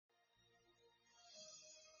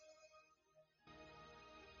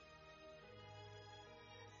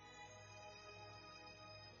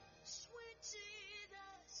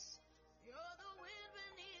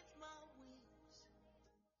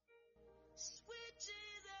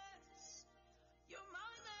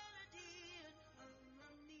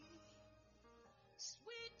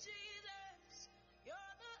Sweet Jesus,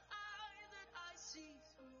 you're the eye that I see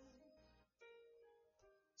through.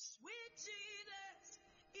 Sweet Jesus,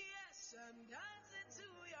 yes, I'm dancing to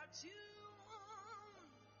your tune.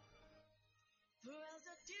 For as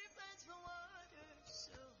the deer pants for water,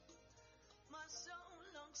 so my soul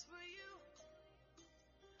longs for you.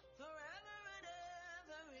 Forever and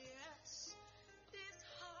ever, yes, this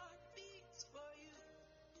heart beats for you.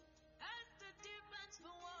 As the deer pants for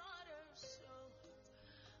water, so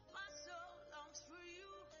my soul longs for you.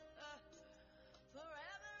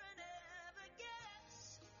 Forever and ever,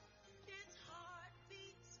 yes, this heart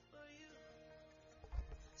beats for you.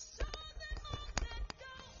 So that more than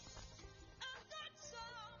gold, I've got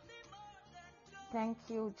something more than gold. Thank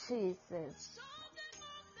you, Jesus. So that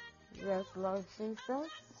more than Yes, gold, Lord I've Jesus. got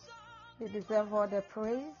You something deserve all the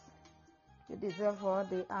praise. You deserve all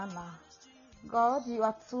the honor. more. God, you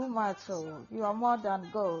are too much, oh. You are more than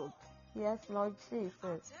gold. Yes, Lord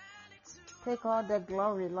Jesus. Take all the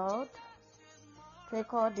glory, Lord.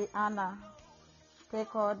 Take all the honor.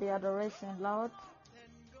 Take all the adoration, Lord.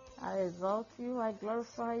 I exalt you. I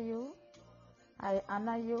glorify you. I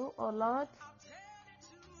honor you, O Lord.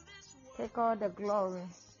 Take all the glory.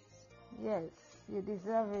 Yes, you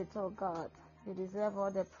deserve it, oh God. You deserve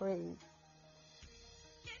all the praise.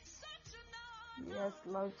 Yes,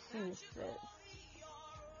 Lord Jesus.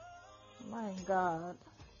 My God.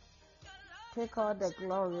 Take all the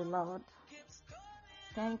glory, Lord.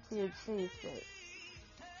 Thank you, Jesus.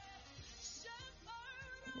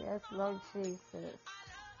 Yes, Lord Jesus.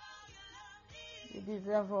 You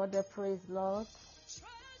deserve all the praise, Lord.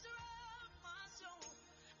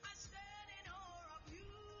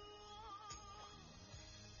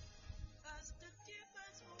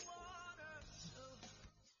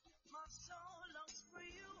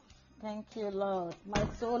 Thank you, Lord. My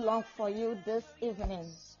soul longs for you this evening.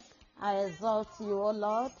 I exalt you, O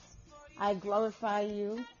Lord. I glorify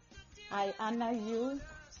you. I honor you.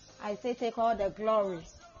 I say take all the glory.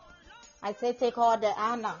 I say take all the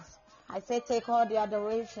honor. I say take all the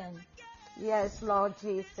adoration. Yes, Lord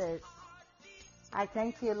Jesus. I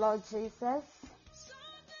thank you, Lord Jesus.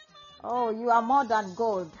 Oh, you are more than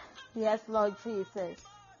gold. Yes, Lord Jesus.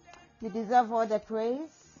 You deserve all the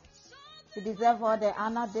praise. You deserve all the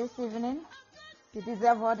honor this evening. You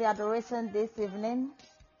deserve all the adoration this evening.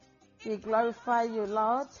 We glorify you,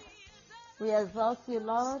 Lord. We exalt you,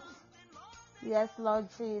 Lord. Yes, Lord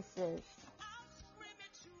Jesus.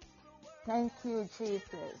 Thank you,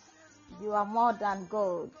 Jesus. You are more than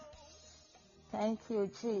gold. Thank you,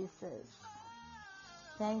 Jesus.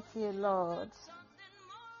 Thank you, Lord.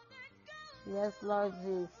 Yes, Lord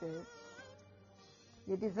Jesus.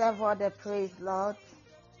 You deserve all the praise, Lord.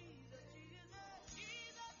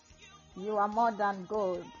 You are more than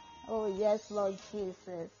gold. Oh, yes, Lord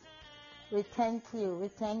Jesus. We thank you. We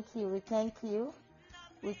thank you. We thank you.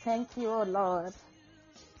 We thank you, oh Lord.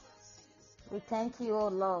 We thank you, oh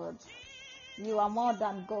Lord. You are more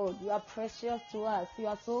than gold. You are precious to us. You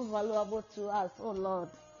are so valuable to us, oh Lord.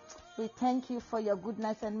 We thank you for your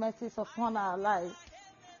goodness and mercies upon our lives.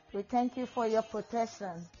 We thank you for your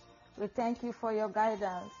protection. We thank you for your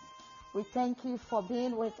guidance. We thank you for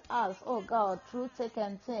being with us, oh God, through thick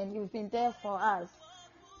and thin. You've been there for us.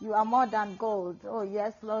 You are more than gold. Oh,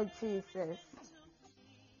 yes, Lord Jesus.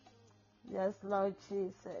 Yes, Lord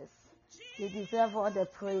Jesus. You deserve all the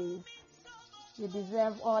praise. You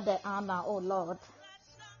deserve all the honor, oh Lord.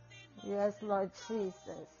 Yes, Lord Jesus.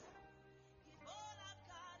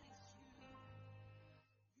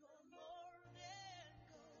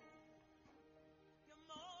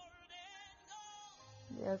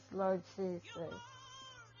 Yes, Lord Jesus.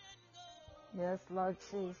 Yes, Lord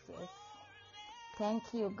Jesus. Thank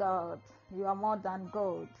you, God. You are more than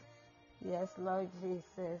gold. Yes, Lord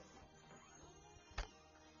Jesus.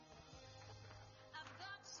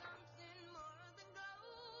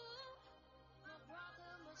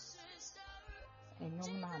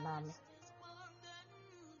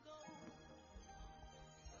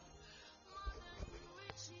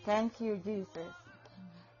 Thank you, Jesus.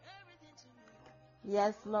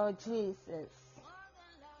 Yes, Lord Jesus.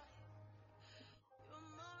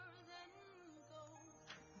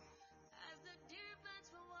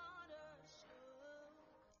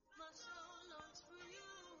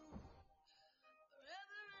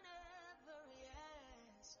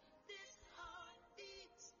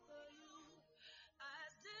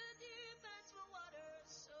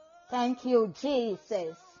 Thank you,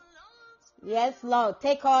 Jesus. Yes, Lord.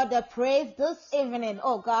 Take all the praise this evening,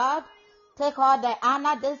 oh God. Take all the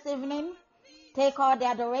honor this evening. Take all the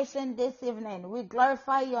adoration this evening. We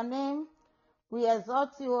glorify your name. We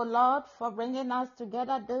exalt you, O Lord, for bringing us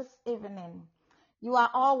together this evening. You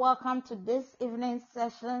are all welcome to this evening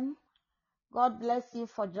session. God bless you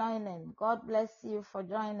for joining. God bless you for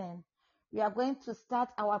joining. We are going to start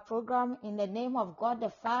our program in the name of God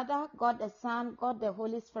the Father, God the Son, God the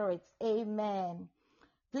Holy Spirit. Amen.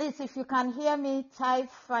 Please, if you can hear me,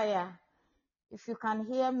 type fire. If you can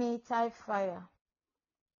hear me, type fire.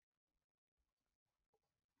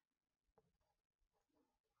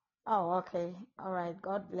 Oh, okay. All right.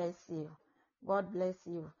 God bless you. God bless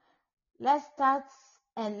you. Let's start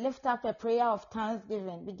and lift up a prayer of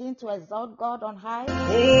thanksgiving. Begin to exalt God on high.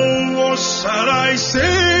 Oh, what shall I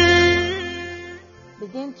say?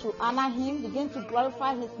 Begin to honor him. Begin to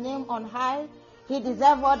glorify his name on high. He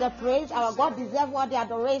deserves all the praise. Our God deserves all the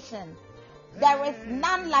adoration. There is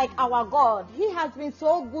none like our God. He has been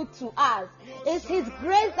so good to us. It's his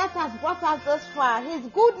grace that has brought us this far. His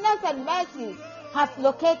goodness and mercy has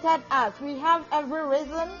located us. We have every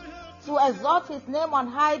reason to exalt his name on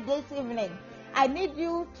high this evening. I need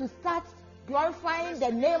you to start glorifying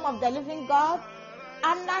the name of the living God.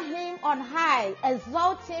 Honor him on high.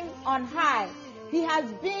 Exalt him on high. He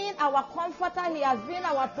has been our comforter. He has been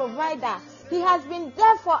our provider. He has been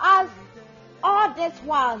there for us all this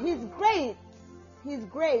while. His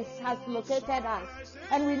grace has located us.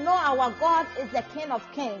 And we know our God is the King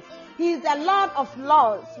of Kings. He is the Lord of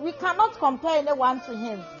Lords. We cannot compare anyone to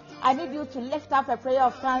him. I need you to lift up a prayer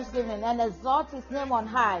of thanksgiving and exalt his name on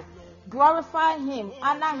high. Glorify him,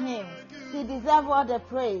 honor him. He deserves all the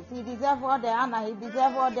praise. He deserves all the honor. He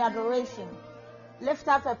deserves all the adoration. Lift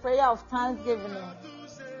up a prayer of thanksgiving.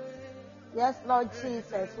 Yes, Lord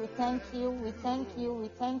Jesus, we thank you, we thank you, we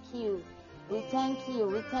thank you. We thank you,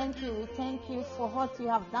 we thank you, we thank you for what you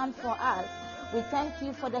have done for us. We thank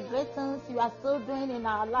you for the great things you are still doing in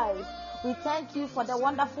our lives. We thank you for the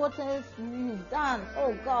wonderful things you've done.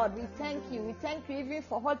 Oh God, we thank you. We thank you even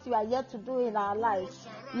for what you are yet to do in our lives.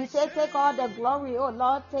 You say take all the glory, oh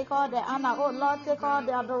Lord, take all the honor, oh Lord, take all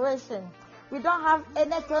the adoration. We don't have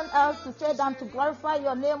anything else to say than to glorify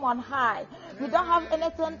your name on high. We don't have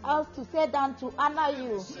anything else to say than to honor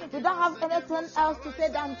you. We don't have anything else to say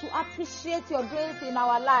than to appreciate your grace in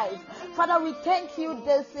our lives. Father, we thank you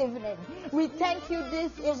this evening. We thank you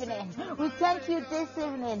this evening. We thank you this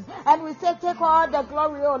evening. And we say, take all the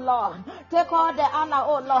glory, O Lord. Take all the honor,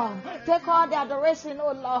 O Lord. Take all the adoration,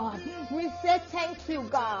 O Lord. We say, thank you,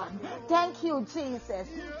 God. Thank you, Jesus.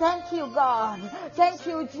 Thank you, God. Thank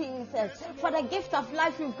you, Jesus, for the gift of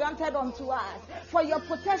life you've granted unto us, for your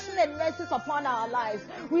protection and mercies upon our lives.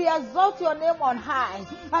 We exalt your name on high,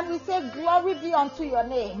 and we say glory be unto your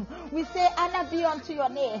name. We say honor be unto your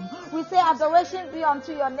name. We say adoration be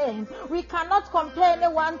unto your name. We cannot compare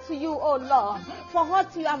anyone to you, O Lord, for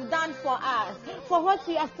what you have done for us, for what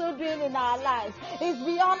you are still doing in our lives. It's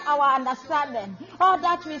beyond our understanding. All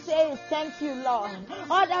that we say is thank you, Lord.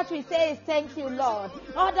 All that we say is thank you, Lord.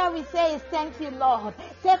 All that we say is thank you, Lord.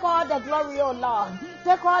 Take all the glory, O Lord.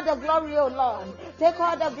 Take all the glory, O Lord. Take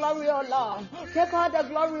all the glory, O Lord. Take all the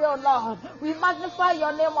glory, O Lord. We magnify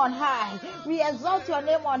your name on high. We exalt your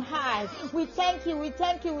name on high. We thank you, we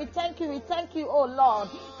thank you, we thank you, we thank you, O Lord,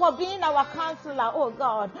 for being our counselor, O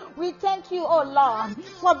God. We thank you, O Lord,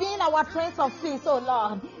 for being our Prince of Peace, O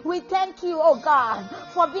Lord. We thank you, O God,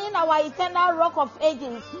 for being our eternal rock of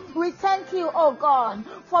ages. We thank you, O God,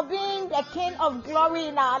 for being the King of glory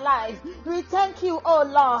in our lives. We thank you, O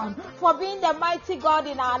Lord, for being the mighty God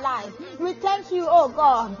in our lives. We thank you, O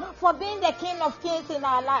God, for being the King of kings in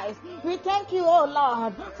our lives. We thank you, O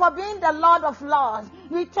Lord, for being the Lord of lords.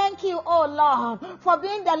 We thank you, O Lord, for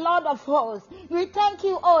being the Lord of hosts. We thank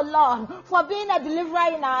you, O Lord, for being a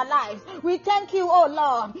deliverer in our lives. We thank you, O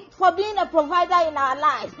Lord, for being a provider in our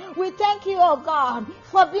lives. We thank you, O God,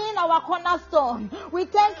 for being our cornerstone. We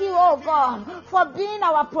thank you, O God, for being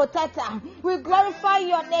our protector. We glorify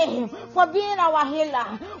your name for being our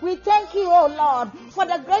healer. We thank you, O Lord, for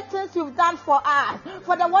the great things you've done for us,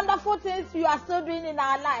 for the wonderful things you are still doing in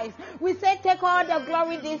our lives. We say take all the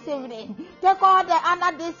glory this evening. Take all the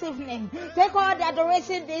honor this evening. Take all the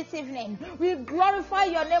adoration this evening. We glorify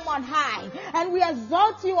your name on high, and we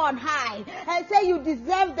exalt you on high, and say you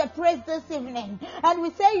deserve the praise this evening. And we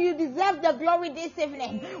say you deserve the glory this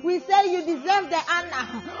evening. We say you deserve the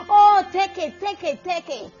honor. Oh, take it, take it, take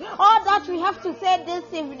it. All that we have to say this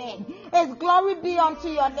evening is glory be unto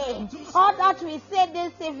your name. All that we say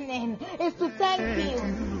this evening is to thank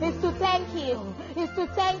you. is to thank you, is to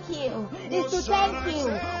thank you, is to thank you.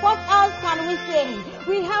 What else can we say?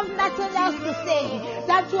 We have nothing else to say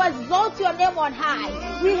than to exalt your name on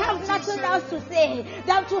high. We have nothing else to say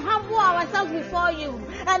than to humble ourselves before you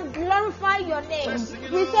and glorify your name.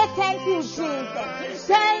 We say thank you, Jesus.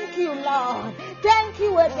 Thank you, Lord. Thank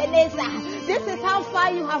you, Ebenezer. This is how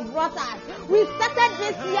far you have brought us. We started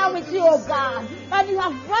this year with you, oh God, and you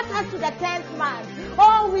have brought us to the 10th month.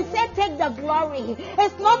 Oh, we say take the glory.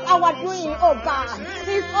 It's not our doing, oh God.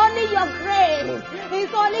 It's only your grace.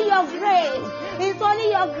 It's only your grace. It's only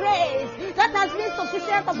your grace that has been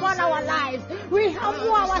sufficient upon our lives. We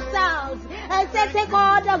humble ourselves and say take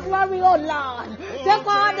all the glory, oh Lord. Take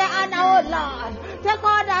all the honor, oh Lord. Take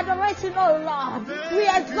all the adoration, oh Lord. We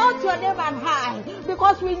exalt your name on high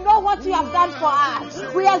because we know what you have done for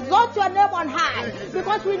us. We exalt your name on high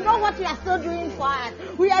because we know what you are still doing for us.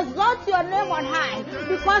 We exalt your name on high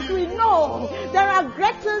because we know there are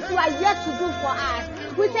great things you are yet to do for us.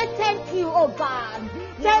 We say thank you, oh God.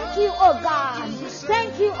 Thank you, oh God.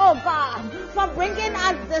 Thank you, oh God, for bringing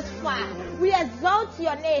us this far. We exalt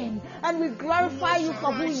your name and we glorify you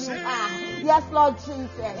for who you are. Yes, Lord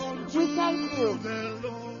Jesus. We thank you.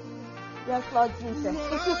 Yes, Lord Jesus.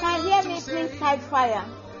 If you can hear me, please type fire.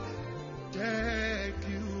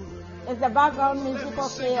 Is the background music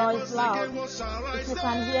okay or is loud? If you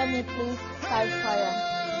can hear me, please type fire.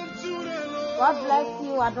 God bless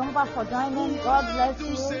you, Adumba, for joining. God bless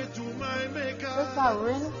you. Sister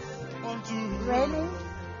Raining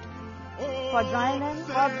for joining.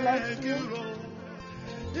 God bless you.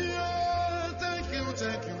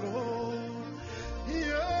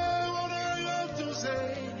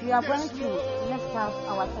 We are going to lift up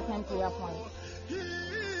our second prayer point.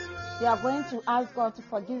 We are going to ask God to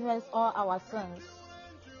forgive us all our sins.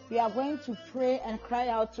 We are going to pray and cry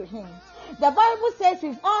out to Him. The Bible says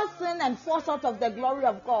we've all sinned and fall short of the glory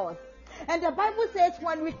of God. And the Bible says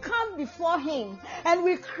when we come before Him and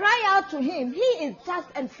we cry out to Him, He is just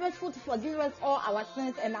and faithful to forgive us all our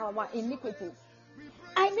sins and our iniquities.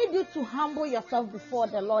 I need you to humble yourself before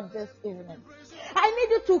the Lord this evening. I need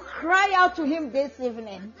you to cry out to Him this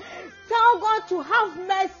evening. Tell God to have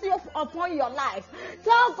mercy upon your life.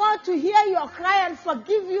 Tell God to hear your cry and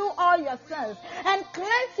forgive you all your sins and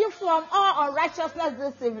cleanse you from all unrighteousness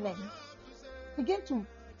this evening. Begin to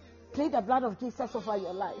plead the blood of Jesus over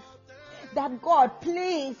your life. That God,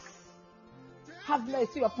 please have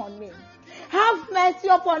mercy upon me. Have mercy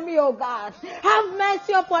upon me, oh God. Have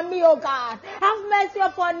mercy upon me, oh God. Have mercy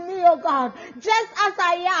upon me, oh God. Just as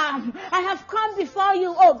I am, I have come before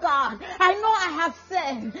you, oh God. I know I have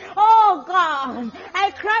sinned. Oh God,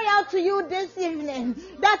 I cry out to you this evening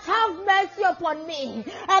that have mercy upon me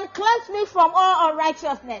and cleanse me from all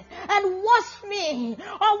unrighteousness and wash me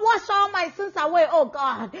or wash all my sins away, oh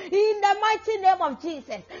God. In the mighty name of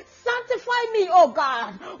Jesus, sanctify me, oh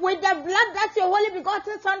God, with the blood that your holy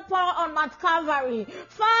begotten Son poured on Mount Calvary.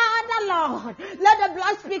 Father Lord, let the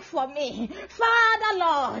blood speak for me. Father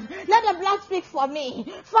Lord, let the blood speak for me.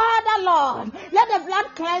 Father Lord, let the blood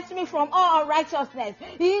cleanse me from all unrighteousness.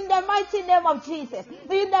 In the mighty name of Jesus.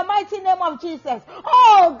 In the mighty name of Jesus.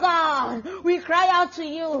 Oh God, we cry out to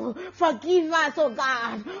you. Forgive us, oh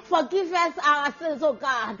God. Forgive us our sins, oh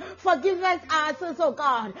God. Forgive us our sins, oh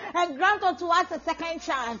God. And grant unto us a second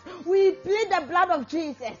chance. We plead the blood of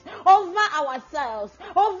Jesus over ourselves,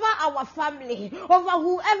 over our family, over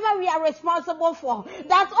whoever we are responsible for.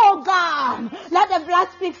 That, oh God, let the blood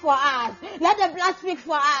speak for us. Let the blood speak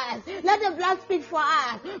for us. Let the blood speak for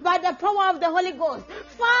us by the power of the Holy Ghost.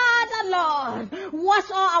 Father Lord,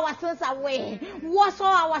 wash all our sins away. Wash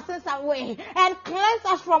all our sins away and cleanse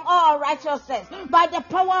us from all unrighteousness by the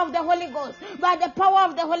power of the Holy Ghost. By the power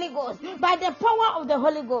of the Holy Ghost. By the power of the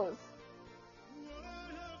Holy Ghost.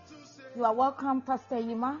 You are welcome, Pastor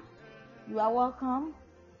Yima. You are welcome.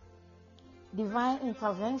 Divine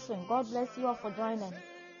intervention. God bless you all for joining.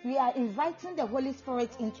 We are inviting the Holy Spirit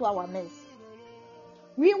into our midst.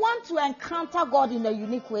 We want to encounter God in a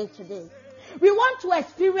unique way today. We want to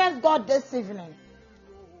experience God this evening.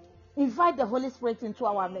 Invite the Holy Spirit into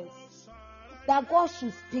our midst. That God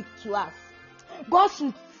should speak to us. God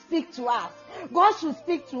should speak to us. God should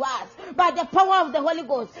speak to us by the power of the Holy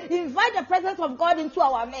Ghost. Invite the presence of God into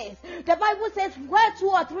our midst. The Bible says, where 2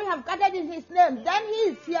 or 3 have gathered in His name, then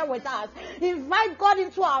He is here with us. Invite God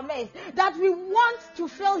into our midst, that we want to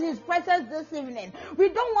feel His presence this evening. We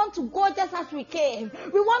don't want to go just as we came.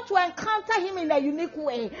 We want to encounter Him in a unique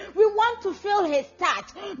way. We want to feel His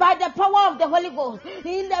touch by the power of the Holy Ghost.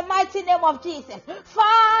 In the mighty name of Jesus.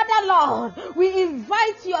 Father Lord, we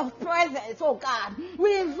invite your presence, oh God.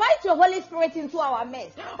 We invite your Holy Spirit straight into our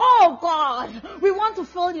midst. Oh God, we want to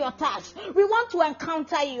feel your touch. We want to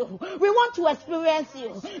encounter you. We want to experience you.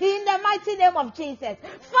 In the mighty name of Jesus.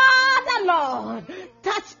 Father Lord,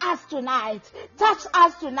 touch us tonight. Touch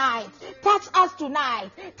us tonight. Touch us tonight.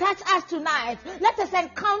 Touch us tonight. Let us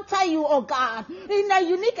encounter you, oh God, in a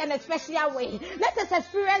unique and a special way. Let us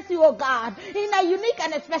experience you, oh God, in a unique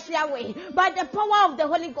and a special way. By the power of the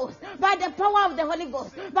Holy Ghost. By the power of the Holy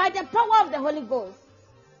Ghost. By the power of the Holy Ghost.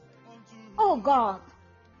 Oh God,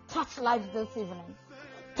 touch lives this evening.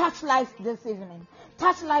 Touch lives this evening.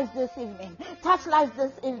 Touch lives this evening. Touch lives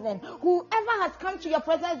this evening. Whoever has come to your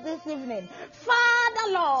presence this evening,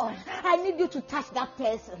 Father Lord, I need you to touch that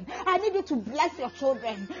person. I need you to bless your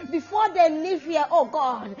children before they leave here. Oh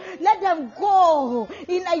God, let them go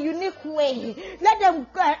in a unique way. Let them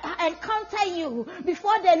encounter you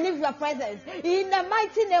before they leave your presence. In the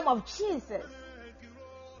mighty name of Jesus.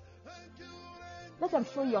 Let them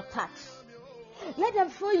feel your touch. Let them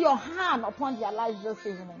feel your hand upon their lives this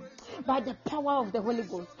evening. By the power of the Holy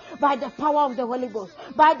Ghost. By the power of the Holy Ghost.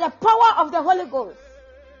 By the power of the Holy Ghost.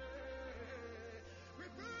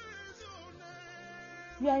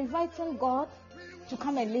 We are inviting God to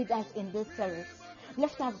come and lead us in this service.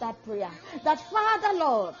 Lift up that prayer. That Father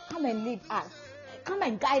Lord, come and lead us. Come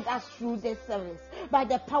and guide us through this service. By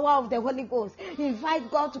the power of the Holy Ghost.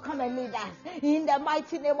 Invite God to come and lead us. In the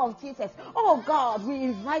mighty name of Jesus. Oh God, we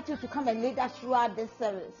invite you to come and lead us throughout this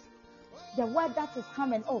service. The word that is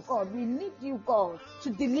coming, oh God, we need you, God,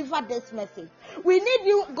 to deliver this message. We need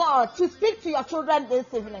you, God, to speak to your children this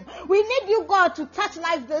evening. We need you, God, to touch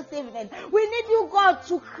lives this evening. We need you, God,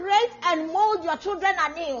 to create and mold your children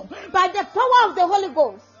anew by the power of the Holy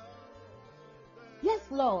Ghost. Yes,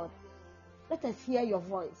 Lord. Let us hear your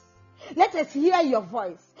voice. Let us hear your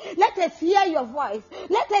voice. Let us hear your voice.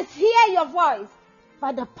 Let us hear your voice.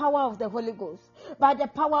 By the power of the Holy Ghost. By the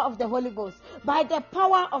power of the Holy Ghost. By the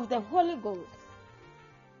power of the Holy Ghost.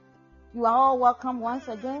 You are all welcome once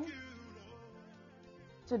again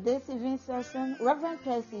to this evening session. Reverend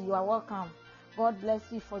Percy, you are welcome. God bless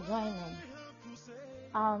you for joining.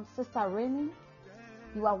 Sister Rainy,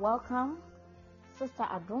 you are welcome. Sister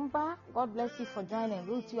Adumba, God bless you for joining.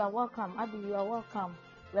 Ruth, you are welcome. Adi, you are welcome.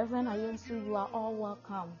 Reverend Ayensu, you are all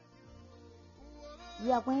welcome.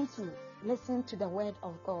 We are going to listen to the word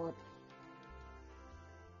of God.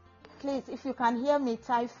 Please, if you can hear me,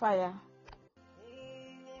 type fire.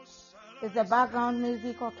 Is the background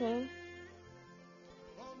music okay?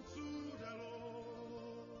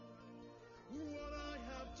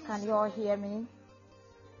 Can you all hear me?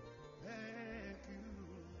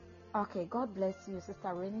 Okay, God bless you,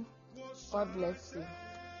 Sister Rennie. God bless you.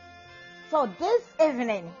 So this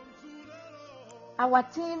evening, our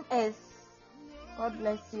theme is, God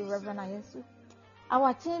bless you, Reverend Ayensu.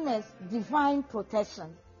 Our theme is divine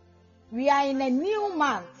protection. We are in a new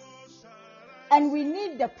month, and we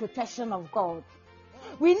need the protection of God.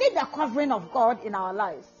 We need the covering of God in our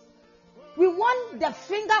lives. We want the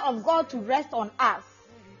finger of God to rest on us,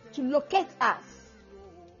 to locate us.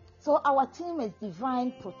 So our theme is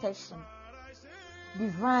divine protection.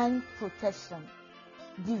 Divine protection.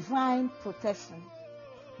 Divine protection.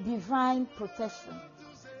 Divine protection.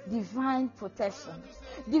 Divine protection.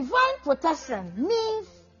 Divine protection means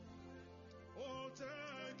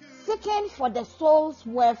seeking for the soul's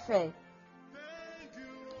welfare.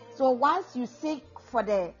 So once you seek for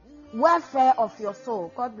the welfare of your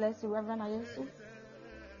soul, God bless you, Reverend Ayensu,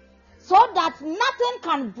 so that nothing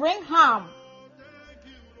can bring harm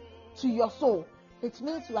to your soul, it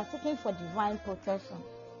means you are seeking for divine protection.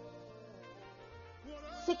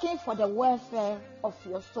 Seeking for the welfare of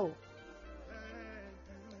your soul.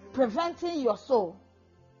 Preventing your soul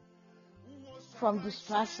from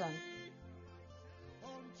distraction.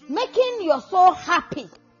 Making your soul happy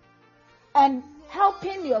and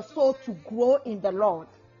helping your soul to grow in the Lord.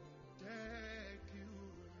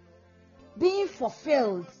 Being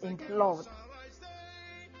fulfilled in the Lord.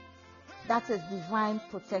 That is divine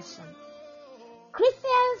protection.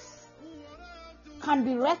 Christians can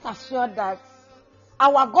be rest assured that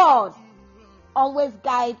our God always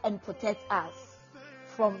guides and protects us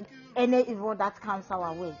from any evil that comes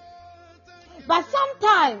our way. But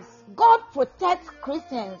sometimes God protects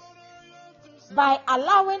Christians by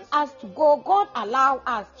allowing us to go. God allows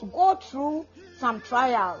us to go through some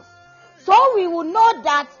trials. So we will know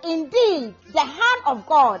that indeed the hand of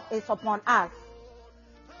God is upon us.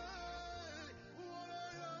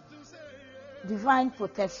 Divine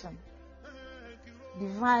protection.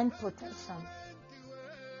 Divine protection.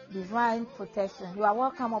 Divine protection. You are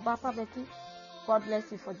welcome, Obapa Becky. God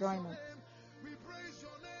bless you for joining.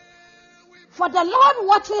 For the Lord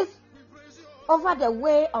watches over the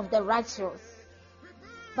way of the righteous,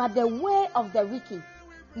 but the way of the wicked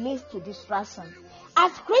leads to destruction.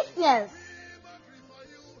 As Christians,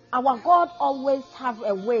 our God always have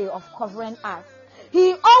a way of covering us.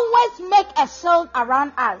 He always make a shield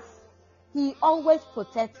around us. He always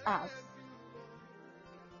protects us.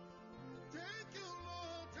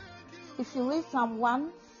 If you read Psalm 1,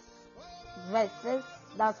 verse 6,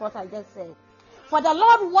 that's what I just said. For the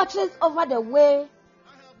Lord watches over the way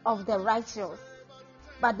of the righteous,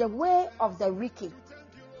 but the way of the wicked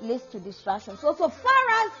leads to destruction. So far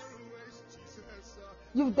as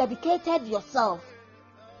you've dedicated yourself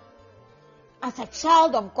as a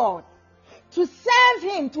child of God to serve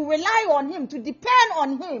Him, to rely on Him, to depend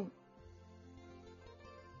on Him,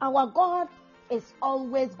 our God is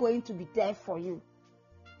always going to be there for you.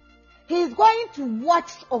 He is going to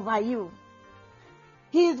watch over you.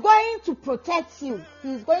 He is going to protect you.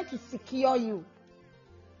 He is going to secure you.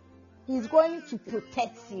 He is going to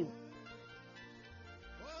protect you.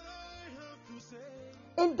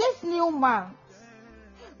 In this new month,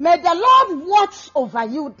 may the Lord watch over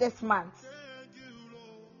you this month.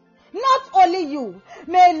 Not only you,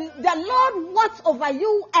 may the Lord watch over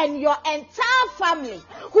you and your entire family,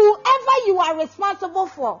 whoever you are responsible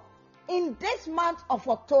for in this month of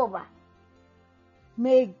October.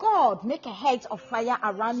 May God make a hedge of fire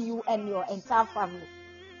around you and your entire family.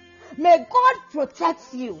 May God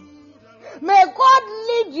protect you. May God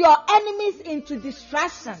lead your enemies into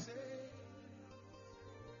destruction.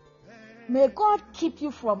 May God keep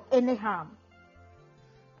you from any harm.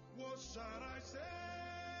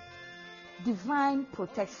 Divine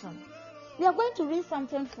protection. We are going to read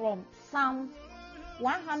something from Psalm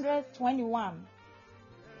 121.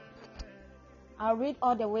 I'll read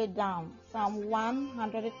all the way down. Psalm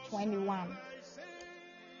 121.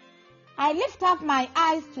 I lift up my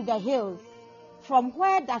eyes to the hills. From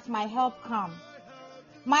where does my help come?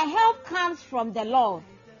 My help comes from the Lord,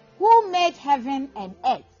 who made heaven and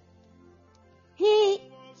earth. He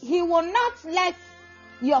will not let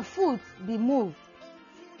your foot be moved.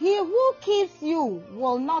 He who keeps you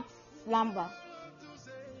will not slumber.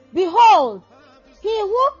 Behold, he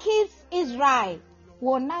who keeps Israel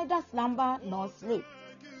will neither slumber nor sleep.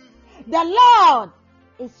 The Lord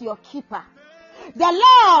is your keeper. The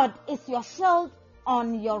Lord is your shield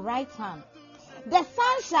on your right hand. The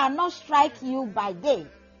sun shall not strike you by day,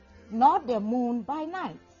 nor the moon by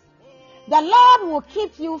night. The Lord will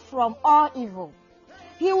keep you from all evil.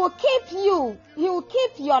 He will keep you. He will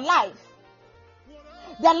keep your life.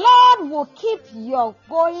 The Lord will keep your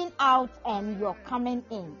going out and your coming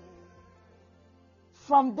in,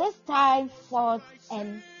 from this time forth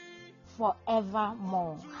and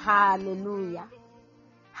forevermore. Hallelujah.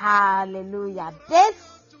 Hallelujah. This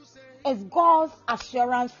is God's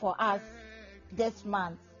assurance for us this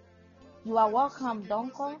month. You are welcome,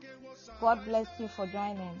 Donko. God bless you for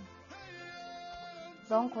joining.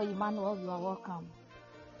 Donko Emmanuel, you are welcome.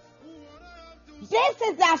 This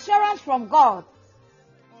is the assurance from God.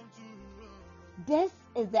 This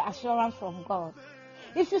is the assurance from God.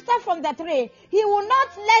 If you start from the 3, He will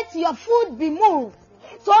not let your foot be moved.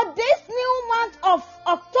 So this new month of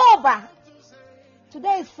October,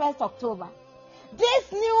 today is 1st October.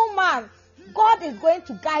 This new month, God is going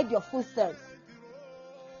to guide your footsteps.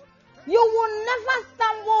 You will never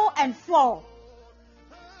stumble and fall.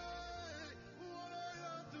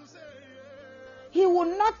 He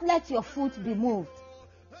will not let your foot be moved.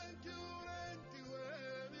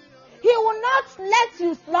 He will not let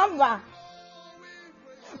you slumber.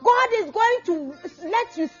 God is going to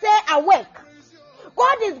let you stay awake.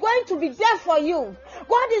 God is going to be there for you.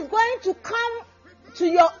 God is going to come to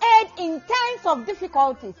your aid in times of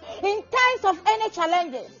difficulties, in times of any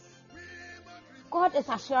challenges. God is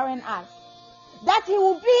assuring us that He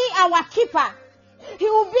will be our keeper. He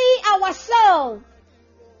will be our shield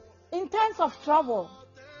in times of trouble.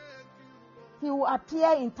 He will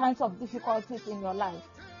appear in times of difficulties in your life.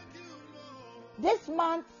 This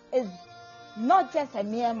month is not just a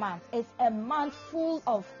mere month. It's a month full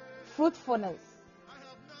of fruitfulness.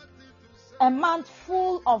 A month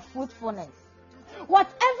full of fruitfulness.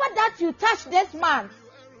 Whatever that you touch this month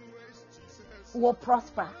will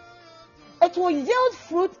prosper. It will yield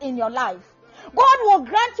fruit in your life. God will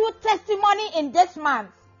grant you testimony in this month.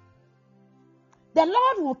 The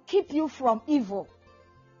Lord will keep you from evil.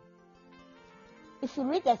 If you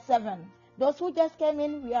read the 7, those who just came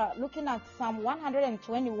in, we are looking at Psalm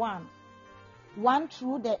 121, 1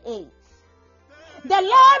 through the 8. The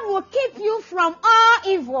Lord will keep you from all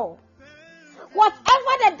evil. Whatever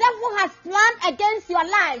the devil has planned against your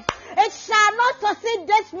life, it shall not succeed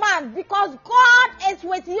this month, because God is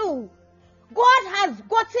with you. God has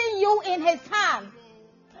gotten you in his hand.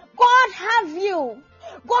 God have you.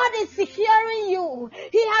 God is securing you.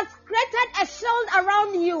 He has created a shield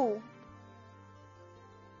around you.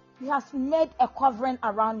 He has made a covering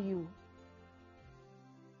around you.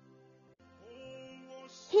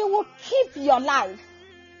 He will keep your life.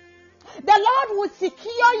 The Lord will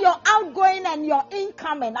secure your outgoing and your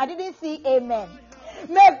incoming. I didn't see amen.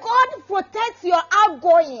 May God protect your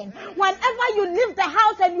outgoing. Whenever you leave the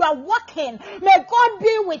house and you are walking, may God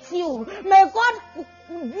be with you. May God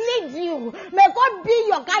lead you. May God be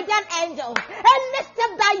your guardian angel. Any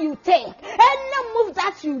step that you take, any move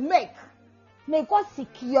that you make, may God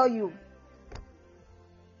secure you.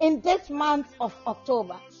 In this month of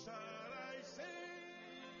October,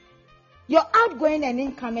 your outgoing and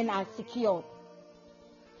incoming are secured.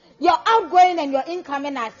 Your outgoing and your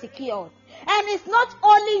incoming are secured. And it's not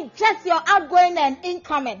only just your outgoing and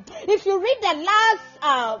incoming. If you read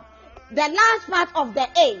the last part of the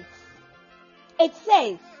 8, it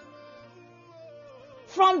says,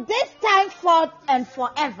 from this time forth and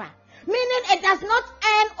forever. Meaning it does not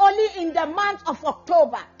end only in the month of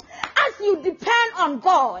October. As you depend on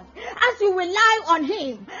God, as you rely on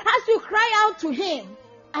him, as you cry out to him,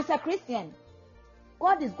 as a Christian,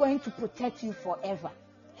 God is going to protect you forever.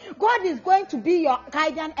 God is going to be your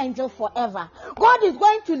guardian angel forever. God is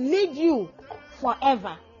going to lead you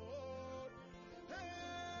forever.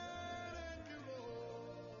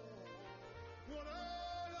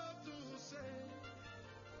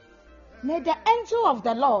 May the angel of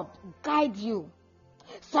the Lord guide you,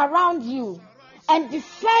 surround you, and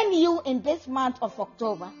defend you in this month of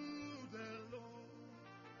October.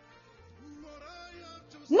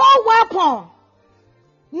 No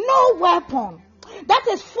weapon that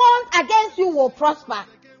is formed against you will prosper.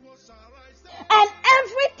 And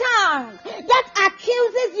every tongue that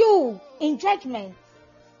accuses you in judgment,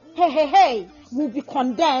 will be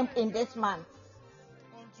condemned in this month.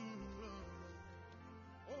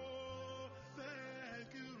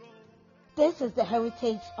 This is the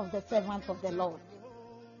heritage of the servants of the Lord.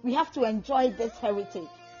 We have to enjoy this heritage.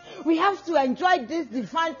 We have to enjoy this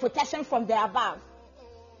divine protection from the above.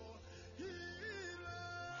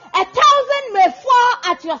 1,000 may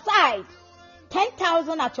fall at your side,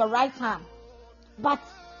 10,000 at your right hand, but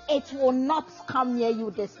it will not come near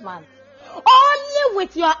you this month. Only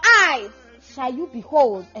with your eyes shall you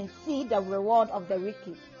behold and see the reward of the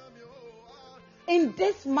wicked. In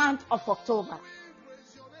this month of October,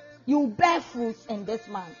 you bear fruit in this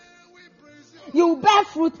month. You bear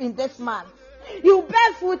fruit in this month. You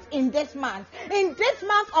bear fruit in this month. In this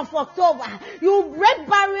month of October, you break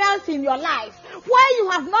barriers in your life where you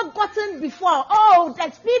have not gotten before. Oh,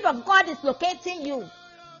 the Spirit of God is locating you.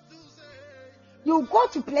 You go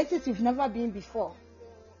to places you've never been before.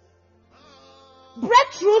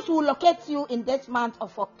 Breakthroughs will locate you in this month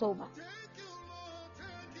of October.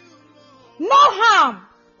 No harm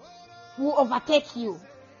will overtake you.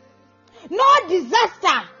 No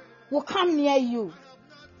disaster will come near you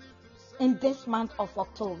in this month of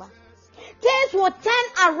October. Things will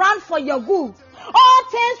turn around for your good. All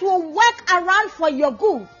things will work around for your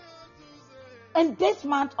good. In this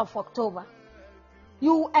month of October,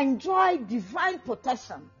 you enjoy divine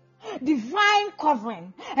protection, divine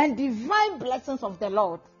covering, and divine blessings of the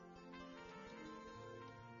Lord.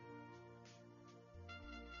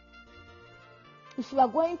 If you are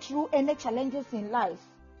going through any challenges in life,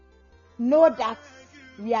 know that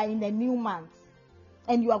we are in a new month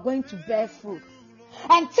and you are going to bear fruit.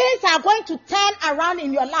 And things are going to turn around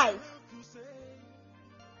in your life.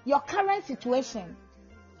 Your current situation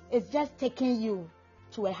is just taking you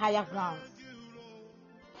to a higher ground.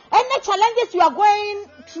 Any challenges you are going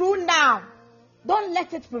through now, don't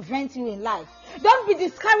let it prevent you in life. Don't be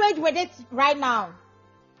discouraged with it right now,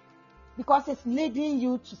 because it's leading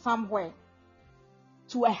you to somewhere,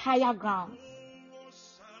 to a higher ground.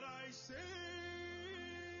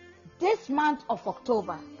 This month of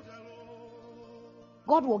October,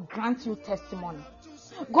 God will grant you testimony.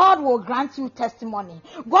 God will grant you testimony.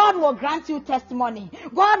 God will grant you testimony.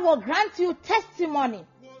 God will grant you testimony.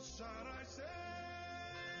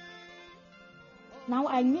 Now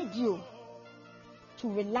I need you to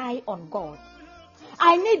rely on God.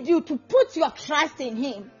 I need you to put your trust in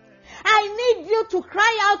Him. I need you to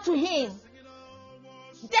cry out to Him.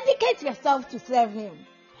 Dedicate yourself to serve Him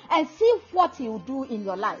and see what He will do in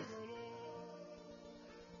your life.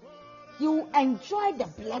 You will enjoy the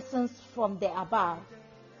blessings from the above.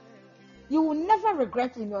 You will never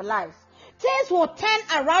regret in your life. Things will turn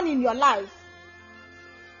around in your life.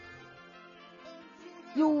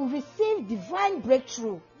 You will receive divine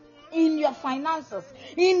breakthrough in your finances,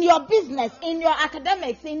 in your business, in your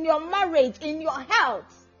academics, in your marriage, in your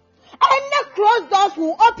health. Any closed doors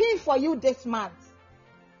will open for you this month.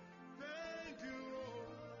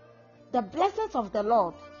 The blessings of the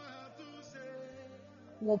Lord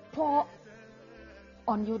will pour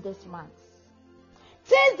on you this month.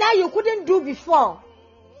 Things that you couldn't do before.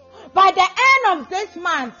 By the end of this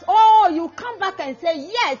month, you come back and say,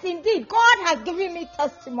 yes, indeed, God has given me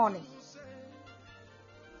testimony.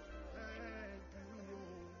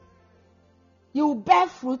 You will bear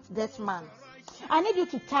fruit this month. I need you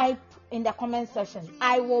to type in the comment section,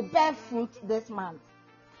 I will bear fruit this month.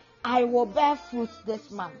 I will bear fruit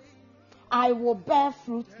this month. I will bear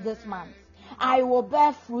fruit this month. I will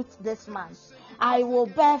bear fruit this month. I will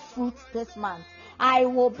bear fruit this month. I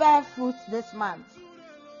will bear fruit this month.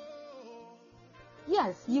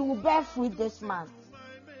 Yes, you will bear fruit this month.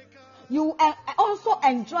 You will also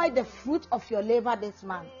enjoy the fruit of your labor this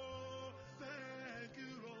month.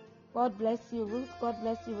 God bless you, Ruth. God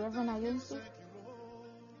bless you, Reverend Ayunsi.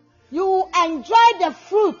 You will enjoy the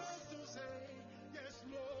fruit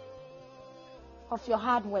of your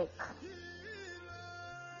hard work.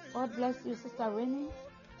 God bless you, Sister Rennie.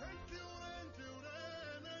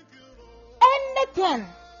 Anything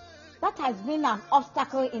that has been an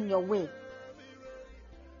obstacle in your way,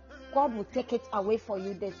 God will take it away for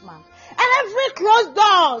you this month. Every closed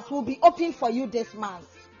doors will be open for you this month.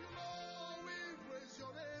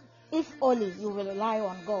 If only you will rely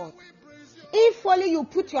on God. If only you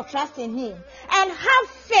put your trust in Him and have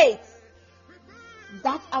faith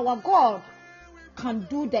that our God can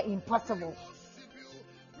do the impossible.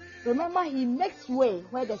 Remember, He makes way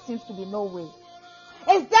where there seems to be no way.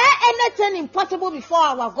 Is there anything impossible before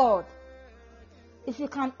our God? If you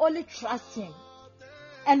can only trust Him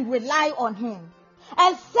and rely on Him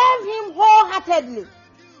and serve Him wholeheartedly,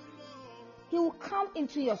 He will come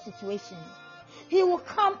into your situation. He will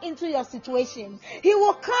come into your situation. He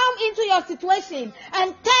will come into your situation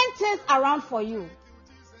and turn things around for you.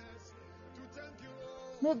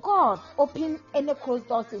 May God open any closed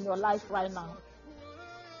doors in your life right now.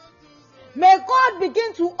 May God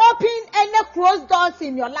begin to open any closed doors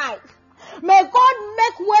in your life. May God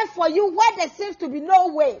make way for you where there seems to be no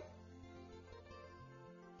way.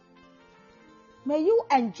 May you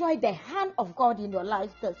enjoy the hand of God in your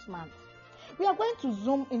life this month. We are going to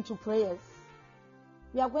zoom into prayers.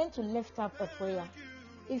 We are going to lift up a prayer.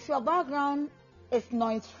 If your background is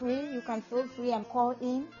noise free, you can feel free and call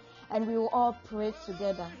in and we will all pray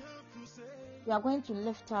together. We are going to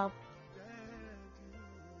lift up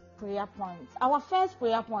prayer points. Our first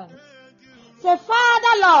prayer point. Say,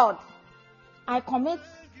 Father Lord, I commit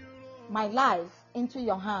my life into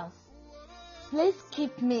your hands. Please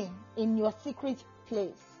keep me in your secret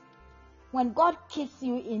place. When God keeps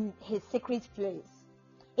you in His secret place,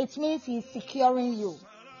 it means He's securing you.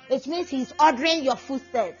 It means He's ordering your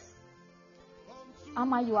footsteps.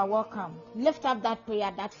 Amma, you are welcome. Lift up that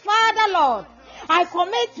prayer that, Father Lord, I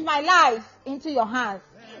commit my life into your hands.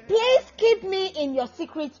 Please keep me in your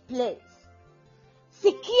secret place.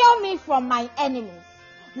 Secure me from my enemies.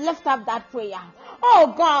 Lift up that prayer.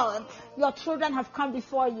 Oh God, your children have come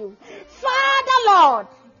before you. Father Lord,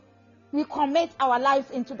 we commit our lives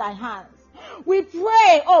into thy hands. We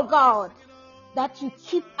pray, oh God, that you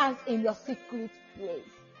keep us in your secret place.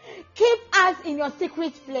 Keep us in your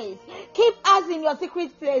secret place. Keep us in your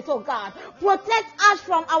secret place, oh God. Protect us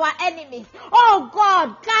from our enemies. Oh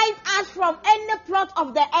God, guide us from any plot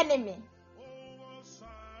of the enemy.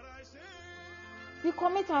 We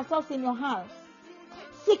commit ourselves in your hands.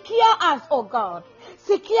 Secure us, oh God.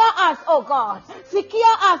 Secure us, oh God.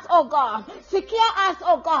 Secure us, oh God. Secure us,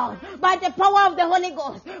 oh God. By the power of the Holy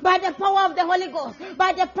Ghost. By the power of the Holy Ghost.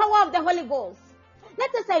 By the power of the Holy Ghost.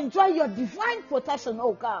 Let us enjoy your divine protection,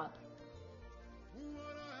 oh God.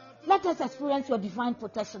 Let us experience your divine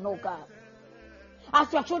protection, oh God.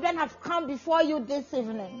 As your children have come before you this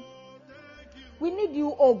evening, we need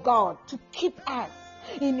you, oh God, to keep us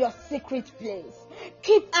in your secret place.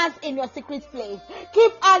 Keep us in your secret place.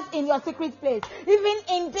 Keep us in your secret place. Even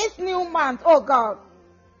in this new month, oh God.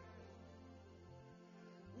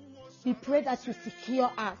 We pray that you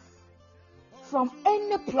secure us from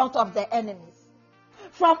any plot of the enemies.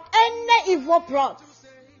 From any evil plots.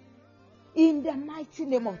 In the mighty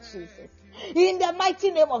name of Jesus. In the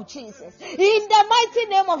mighty name of Jesus. In the mighty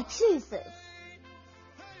name of Jesus.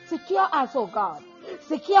 Secure us, oh God.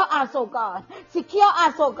 Secure us, oh God. Secure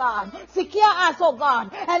us, oh God. Secure us, oh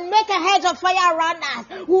God. And make a hedge of fire around us.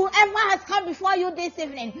 Whoever has come before you this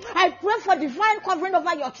evening, I pray for divine covering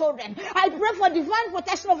over your children. I pray for divine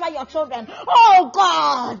protection over your children. Oh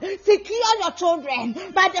God, secure your children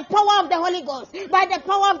by the power of the Holy Ghost. By the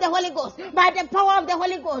power of the Holy Ghost. By the power of the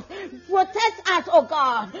Holy Ghost. Protect us, oh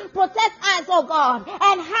God. Protect us, oh God.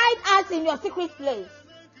 And hide us in your secret place.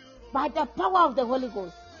 By the power of the Holy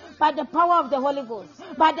Ghost. By the power of the Holy Ghost.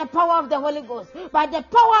 By the power of the Holy Ghost. By the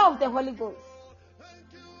power of the Holy Ghost.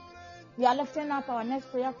 We are lifting up our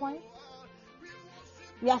next prayer point.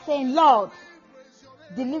 We are saying, Lord,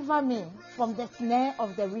 deliver me from the snare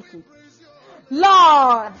of the wicked.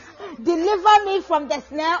 Lord, deliver me from the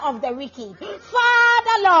snare of the wicked.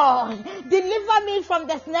 Father, Lord, deliver me from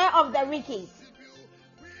the snare of the wicked.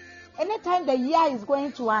 Anytime the year is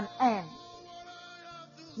going to an end,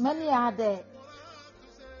 many are the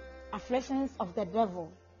afflictions of the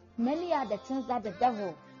devil. Many are the things that the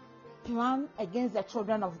devil plans against the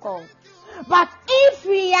children of God. But if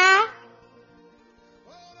we are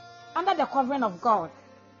under the covering of God,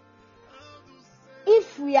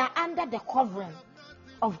 if we are under the covering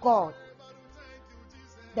of God,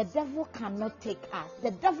 the devil cannot take us.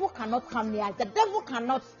 The devil cannot come near us. The devil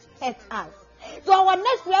cannot hurt us. So our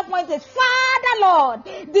next prayer point is, Father, Lord,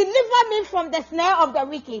 deliver me from the snare of the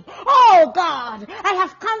wicked. Oh God, I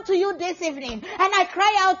have come to you this evening and I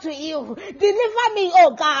cry out to you. Deliver me,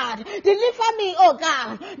 oh God. Deliver me, oh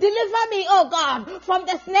God. Deliver me, oh God, from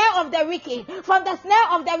the snare of the wicked. From the snare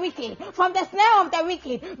of the wicked. From the snare of the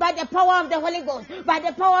wicked. By the power of the Holy Ghost. By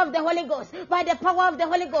the power of the Holy Ghost. By the power of the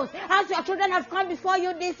Holy Ghost. As your children have come before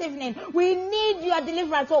you this evening, we need your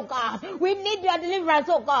deliverance, oh God. We need your deliverance,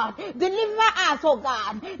 oh God. Deliver us, oh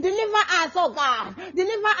God. Deliver us, oh God.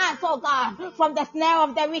 Deliver us, oh God, from the snare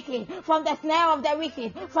of the wicked. From the snare of the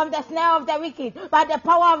wicked. From the snare of the wicked. By the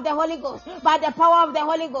power of the Holy Ghost. By the power of the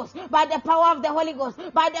Holy Ghost. By the power of the Holy Ghost.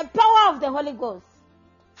 By the power of the Holy Ghost.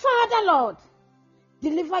 Father, Lord,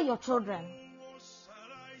 deliver your children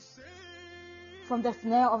from the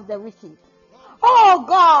snare of the wicked. Oh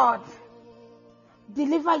God,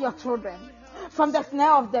 deliver your children from the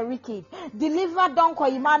snare of the wicked. Deliver Donko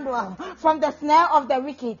Emmanuel from the snare of the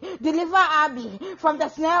wicked. Deliver Abby from the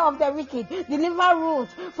snare of the wicked. Deliver Ruth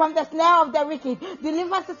from the snare of the wicked.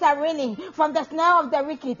 Deliver Sister Rennie from the snare of the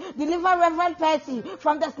wicked. Deliver Reverend Percy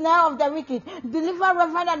from the snare of the wicked. Deliver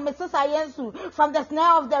Reverend and Mrs. Ayensu from the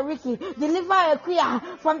snare of the wicked. Deliver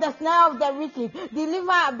Akuya from the snare of the wicked.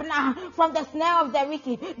 Deliver Abna from the snare of the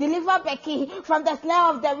wicked. Deliver Becky from the snare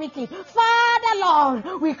of the wicked. Father,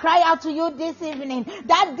 Lord, we cry out to you this evening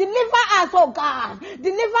that deliver us, oh God.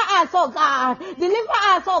 Deliver us, oh God. Deliver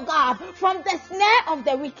us, oh God, from the snare of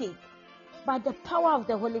the wicked. By the power of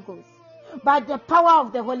the Holy Ghost. By the power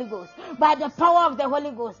of the Holy Ghost. By the power of the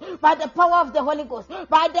Holy Ghost. By the power of the Holy Ghost.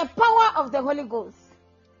 By the power of the Holy Ghost.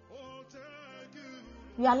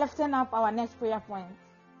 We are lifting up our next prayer point.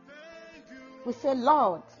 We say,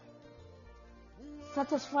 Lord,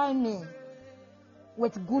 satisfy me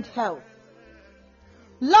with good health.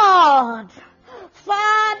 Lord,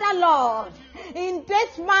 Father, Lord, in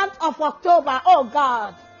this month of October, oh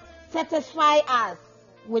God, satisfy us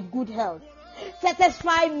with good health.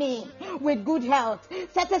 Satisfy me with good health.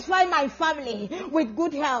 Satisfy my family with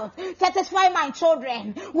good health. Satisfy my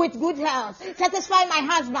children with good health. Satisfy my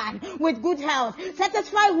husband with good health.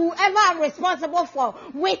 Satisfy whoever I'm responsible for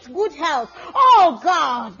with good health. Oh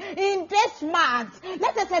God, in this month,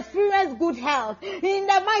 let us experience good health. In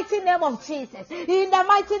the mighty name of Jesus. In the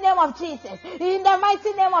mighty name of Jesus. In the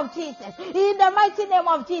mighty name of Jesus. In the mighty name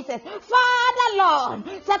of Jesus. Father,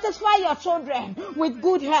 Lord, satisfy your children with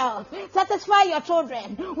good health. Satisfy your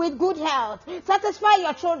children with good health. Satisfy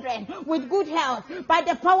your children with good health by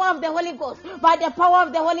the power of the Holy Ghost. By the power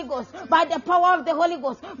of the Holy Ghost. By the power of the Holy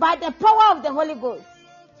Ghost. By the power of the Holy Ghost.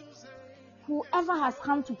 Whoever has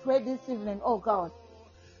come to pray this evening, oh God,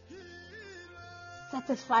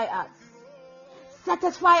 satisfy us.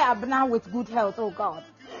 Satisfy Abner with good health, oh God.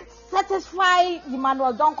 Satisfy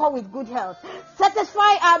Emmanuel Donko with good health.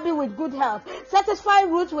 Satisfy Abby with good health. Satisfy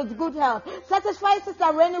Ruth with good health. Satisfy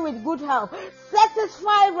Sister Rennie with good health.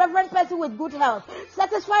 Satisfy Reverend Percy with good health.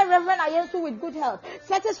 Satisfy Reverend Ayensu with good health.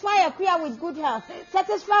 Satisfy Akuya with good health.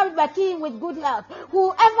 Satisfy Becky with good health.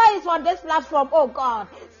 Whoever is on this platform, oh God,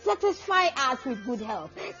 satisfy us with good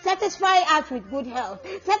health. Satisfy us with good health.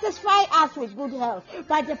 Satisfy us with good health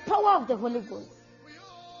by the power of the Holy Ghost.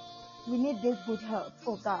 We need this good health,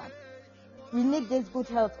 oh God. We need this good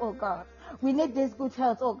health, oh God. We need this good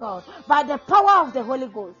health, oh God. By the power of the Holy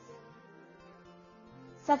Ghost.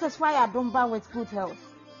 Satisfy Adumba with good health.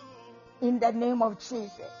 In the name of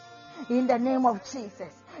Jesus. In the name of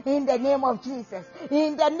Jesus. In the name of Jesus.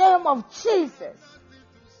 In the name of Jesus.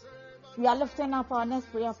 We are lifting up our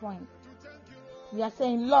next prayer point. We are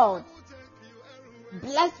saying, Lord,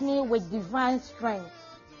 bless me with divine strength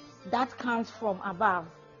that comes from above.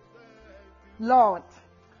 Lord,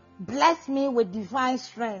 bless me with divine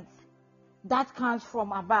strength that comes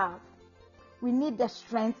from above. We need the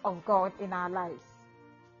strength of God in our lives.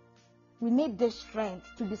 We need this strength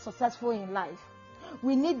to be successful in life.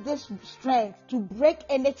 We need this strength to break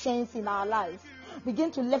any chains in our lives.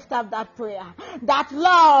 Begin to lift up that prayer. That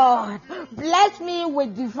Lord, bless me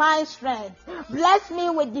with divine strength. Bless me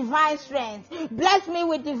with divine strength. Bless me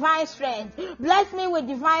with divine strength. Bless me with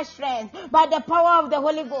divine strength. By the power of the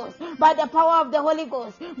Holy Ghost. By the power of the Holy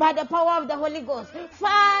Ghost. By the power of the Holy Ghost.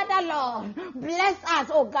 Father Lord, bless us,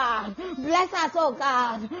 oh God. Bless us, oh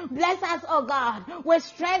God. Bless us, oh God. With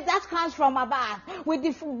strength that comes from above. With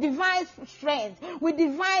divine strength. With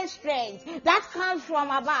divine strength that comes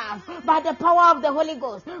from above. By the power of the Holy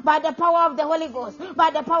Ghost, by the power of the Holy Ghost, by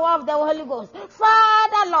the power of the Holy Ghost.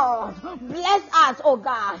 Father Lord, bless us, oh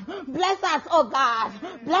God. Bless us, oh God.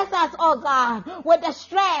 Bless us, oh God, with the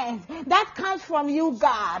strength that comes from you,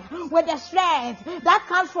 God. With the strength that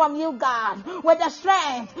comes from you, God. With the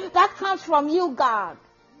strength that comes from you, God.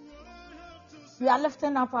 We are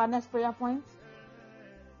lifting up our next prayer point.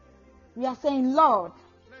 We are saying, Lord,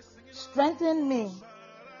 strengthen me,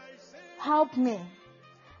 help me,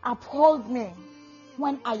 uphold me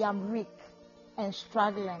when I am weak and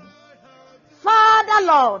struggling. Father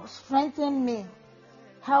Lord, strengthen me,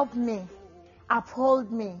 help me,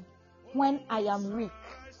 uphold me when I am weak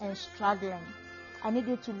and struggling. I need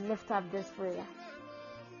you to lift up this prayer.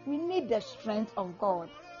 We need the strength of God.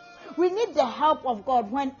 We need the help of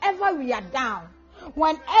God whenever we are down.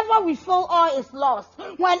 Whenever we feel all is lost,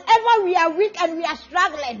 whenever we are weak and we are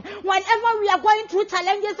struggling, whenever we are going through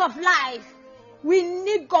challenges of life, we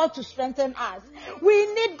need God to strengthen us.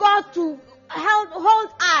 We need God to hold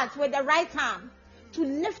us with the right hand, to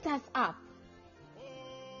lift us up.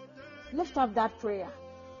 Lift up that prayer.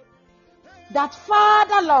 That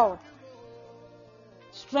Father Lord,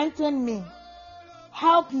 strengthen me,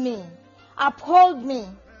 help me, uphold me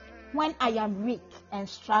when I am weak and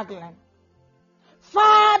struggling.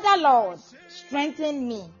 Father Lord, strengthen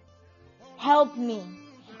me, help me,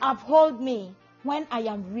 uphold me when I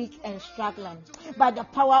am weak and struggling, by the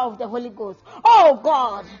power of the Holy Ghost. Oh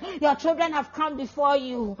God, your children have come before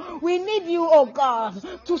you. We need you, oh God,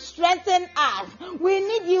 to strengthen us. We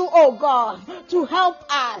need you, oh God, to help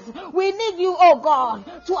us. We need you, oh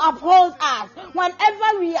God, to uphold us.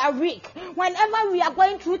 Whenever we are weak, whenever we are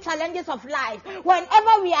going through challenges of life,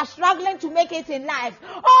 whenever we are struggling to make it in life,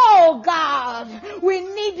 oh God, we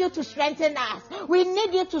need you to strengthen us. We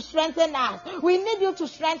need you to strengthen us. We need you to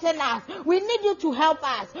strengthen us. We need you to help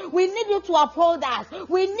us. We need you to uphold us.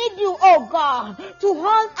 We need you, oh God, to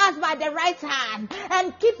hold us by the right hand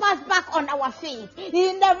and keep us back on our feet.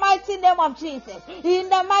 In the mighty name of Jesus. In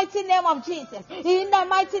the mighty name of Jesus. In the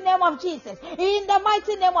mighty name of Jesus. In the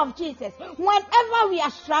mighty name of Jesus. Whenever we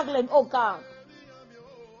are struggling, oh God,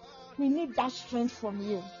 we need that strength from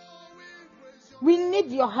you. We need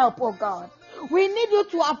your help, oh God. We need you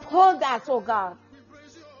to uphold us, oh God.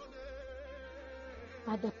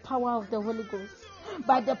 By the power of the Holy Ghost.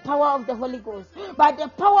 By the power of the Holy Ghost. By the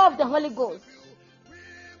power of the Holy Ghost.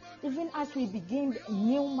 Even as we begin a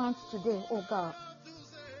new month today, oh God,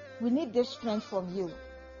 we need this strength from you.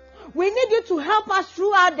 We need you to help us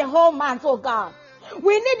throughout the whole month, oh God.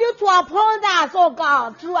 We need you to uphold us, oh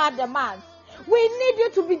God, throughout the month. We need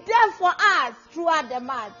you to be there for us throughout the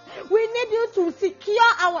month. We need you to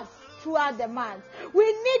secure us throughout the month. We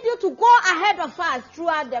need you to go ahead of us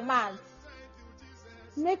throughout the month.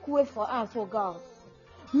 Make way for us, oh God.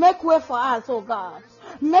 Make way for us, oh God.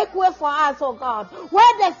 Make way for us, oh God.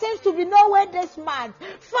 Where there seems to be no way this month,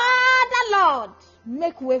 Father Lord,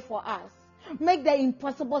 make way for us. Make the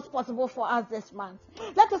impossible possible for us this month.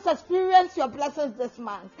 Let us experience your blessings this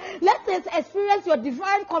month. Let us experience your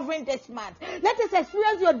divine covering this month. Let us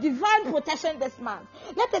experience your divine protection this month.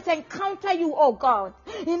 Let us encounter you, oh God,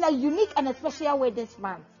 in a unique and a special way this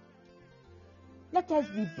month. Let us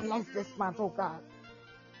be blessed this month, oh God.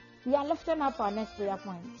 We are lifting up our next prayer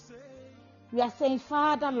point. We are saying,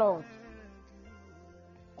 Father Lord,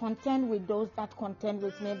 contend with those that contend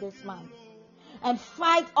with me this month. And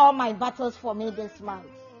fight all my battles for me this month.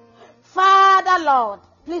 Father Lord,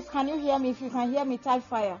 please can you hear me? If you can hear me, type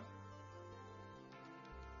fire.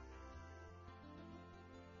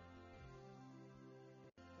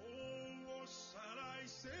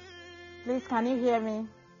 Please can you hear me?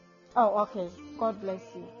 Oh, okay. God bless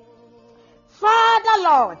you. Father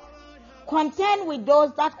Lord, Contend with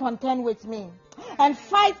those that contend with me, and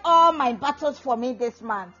fight all my battles for me this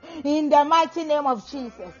month. In the mighty name of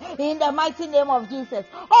Jesus. In the mighty name of Jesus.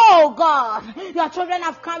 Oh God, your children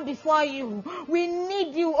have come before you. We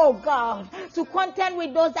need you, oh God, to contend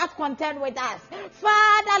with those that contend with us.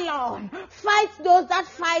 Father Lord, fight those that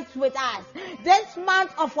fight with us. This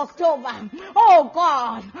month of October, oh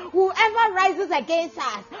God, whoever rises against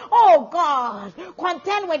us, oh God,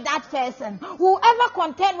 contend with that person. Whoever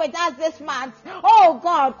contend with us this month, oh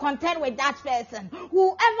God, contend with that person.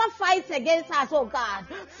 Whoever fights against us, oh God,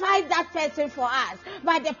 fight that person for us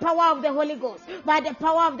by the power of the Holy Ghost, by the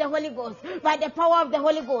power of the Holy Ghost, by the power of the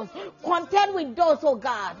Holy Ghost. Contend with those, oh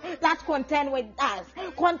God, that contend with us.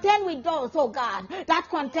 Contend with those, oh God, that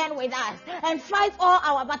contend with us, and fight all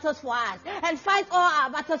our battles for us, and fight all our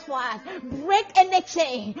battles for us. Break any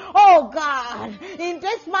chain, oh God, in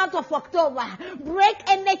this month of October. Break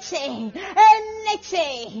any chain, any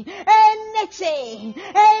chain, any chain,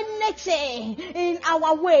 any chain in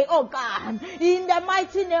our way, oh God, in the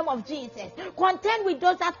mighty name of Jesus. Contend with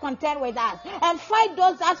those that contend with us, and fight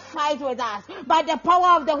those that fight with us by the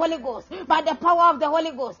power of the Holy Ghost, by the power of the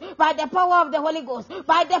Holy Ghost, by the power of the Holy Ghost,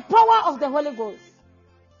 by the power of the Holy Ghost.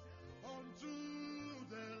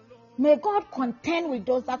 May God contend with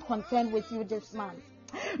those that contend with you this month.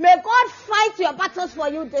 May God fight your battles for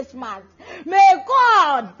you this month. May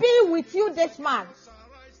God be with you this month.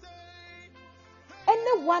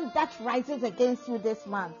 Anyone that rises against you this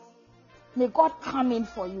month, may God come in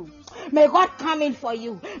for you. May God come in for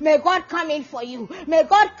you. May God come in for you. May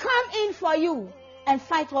God come in for you and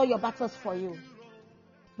fight all your battles for you.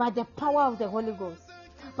 By the power of the Holy Ghost.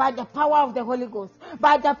 By the power of the Holy Ghost.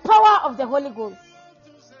 By the power of the Holy Ghost.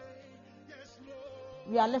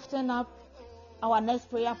 We are lifting up our next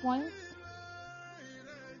prayer point.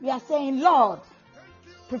 We are saying, Lord,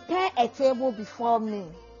 prepare a table before me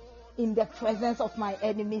in the presence of my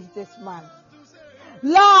enemies this month.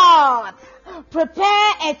 Lord,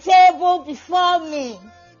 prepare a table before me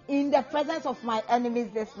in the presence of my enemies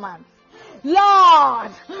this month.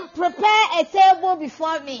 Lord, prepare a table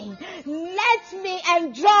before me. Let me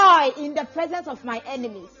enjoy in the presence of my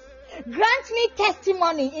enemies. Grant me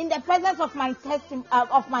testimony in the presence of my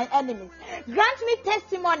enemies. Grant me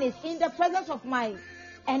testimonies in the presence of my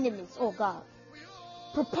enemies, oh God.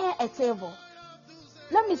 Prepare a table.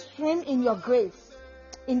 Let me swim in your grace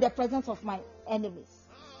in the presence of my enemies.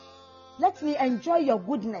 Let me enjoy your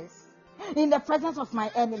goodness in the presence of my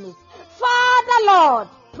enemies. Father Lord,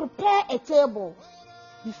 prepare a table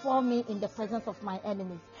before me in the presence of my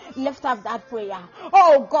enemies. Lift up that prayer.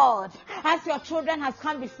 Oh God, as your children has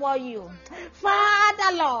come before you,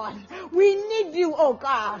 Father Lord, we need you, oh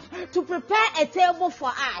God, to prepare a table for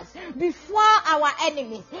us before our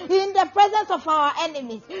enemies, in the presence of our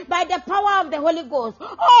enemies, by the power of the Holy Ghost.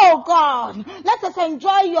 Oh God, let us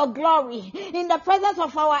enjoy your glory in the presence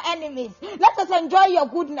of our enemies. Let us enjoy your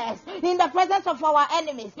goodness in the presence of our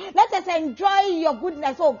enemies. Let us enjoy your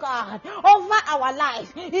goodness, oh God, over our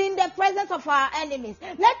lives in the presence of our enemies.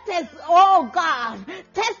 Let us, oh God,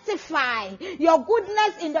 testify your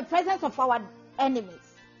goodness in the presence of our enemies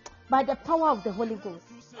by the power of the Holy Ghost.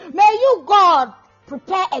 May you, God,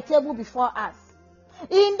 prepare a table before us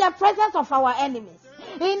in the presence of our enemies.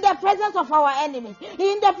 In the presence of our enemies.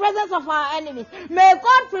 In the presence of our enemies. May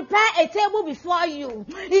God prepare a table before you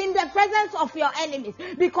in the presence of your enemies,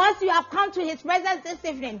 because you have come to his presence this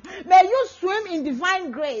evening. May you swim in divine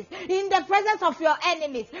grace in the presence of your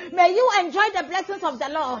enemies. May you enjoy the blessings of the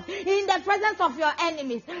Lord in the presence of your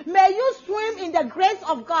enemies. May you swim in the grace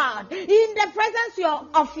of God in the presence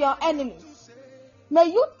of your enemies. May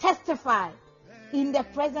you testify in the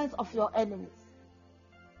presence of your enemies.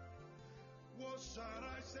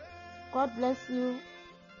 God bless you,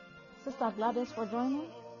 Sister Gladys, for joining.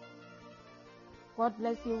 God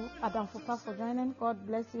bless you, Adam Fuka, for joining. God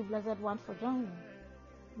bless you, Blessed One, for joining.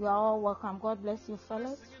 You are all welcome. God bless you,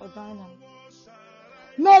 fellas, for joining.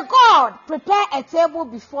 May God prepare a table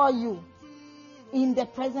before you in the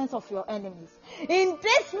presence of your enemies. In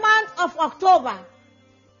this month of October,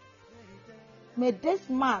 may this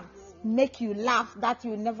month make you laugh that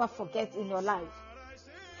you never forget in your life.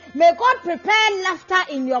 May God prepare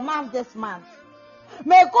laughter in your mouth this month.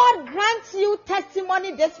 May God grant you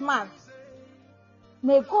testimony this month.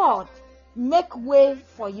 May God make way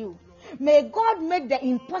for you. May God make the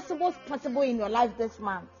impossible possible in your life this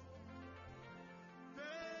month.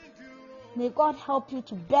 May God help you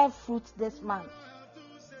to bear fruit this month.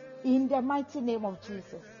 In the mighty name of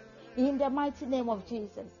Jesus. In the mighty name of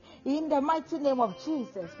Jesus. In the mighty name of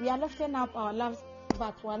Jesus. We are lifting up our last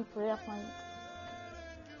but one prayer point.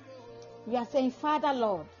 We are saying, Father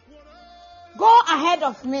Lord, go ahead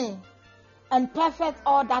of me and perfect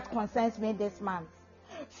all that concerns me this month.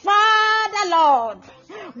 Father Lord,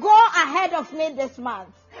 go ahead of me this month.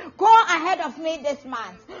 Go ahead of me this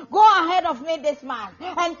month. Go ahead of me this month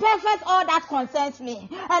and perfect all that concerns me,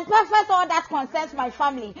 and perfect all that concerns my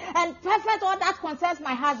family, and perfect all that concerns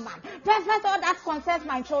my husband, perfect all that concerns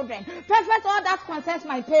my children, perfect all that concerns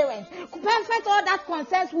my parents, perfect all that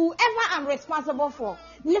concerns whoever I'm responsible for.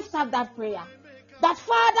 Lift up that prayer. That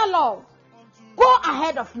Father Lord, go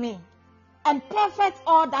ahead of me and perfect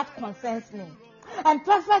all that concerns me. And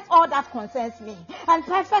perfect all that concerns me. And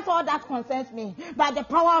perfect all that concerns me. By the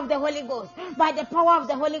power of the Holy Ghost. By the power of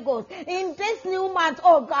the Holy Ghost. In this new month,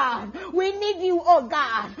 oh God, we need you, oh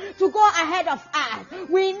God, to go ahead of us.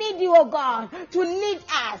 We need you, oh God, to lead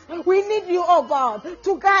us. We need you, oh God,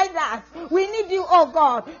 to guide us. We need you, oh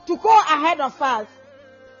God, to go ahead of us.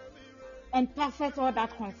 And perfect all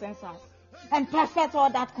that concerns us. And perfect all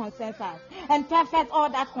that concerns us. And perfect all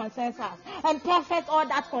that concerns us. And perfect all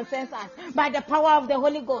that concerns us. By the power of the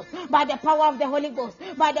Holy Ghost. By the power of the Holy Ghost.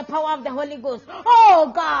 By the power of the Holy Ghost.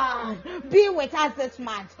 Oh God, be with us this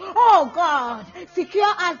month. Oh God,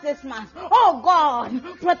 secure us this month. Oh God,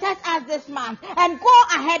 protect us this month. And go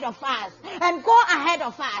ahead of us. And go ahead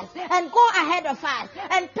of us. And go ahead of us.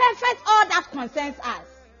 And perfect all that concerns us.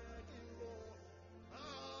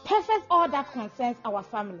 Perfect all that concerns our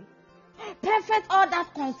family. Perfect all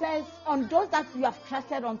that concerns on those that you have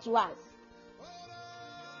trusted unto us.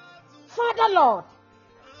 Father Lord,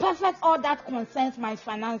 perfect all that concerns my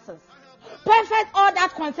finances. Perfect all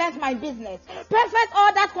that concerns my business. Perfect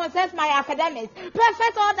all that concerns my academics.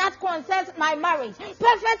 Perfect all that concerns my marriage.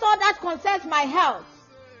 Perfect all that concerns my health.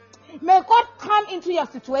 May God come into your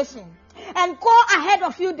situation and go ahead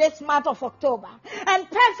of you this month of October and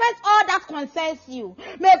perfect all that concerns you.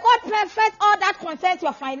 May God perfect all that concerns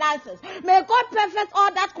your finances. May God perfect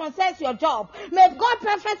all that concerns your job. May God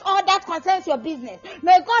perfect all that concerns your business.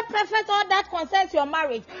 May God perfect all that concerns your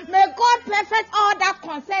marriage. May God perfect all that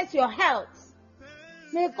concerns your health.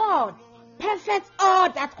 May God perfect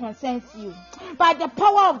all that concerns you by the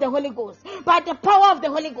power of the Holy Ghost. By the power of the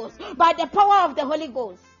Holy Ghost. By the power of the Holy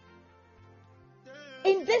Ghost.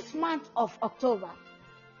 In this month of October,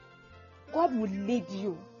 God will lead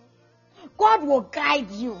you. God will guide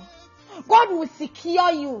you. God will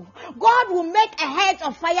secure you. God will make a hedge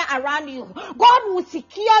of fire around you. God will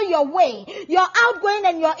secure your way, your outgoing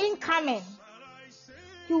and your incoming.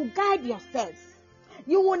 He will guide your steps.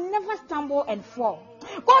 You will never stumble and fall.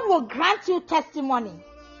 God will grant you testimony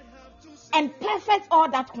and perfect all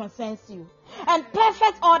that concerns you. And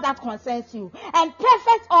perfect all that concerns you. And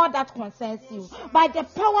perfect all that concerns you. By the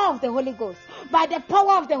power of the Holy Ghost. By the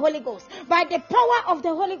power of the Holy Ghost. By the power of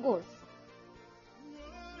the Holy Ghost.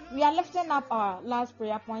 We are lifting up our last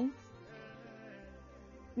prayer point.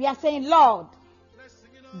 We are saying, Lord,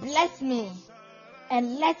 bless me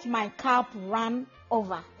and let my cup run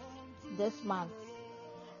over this month.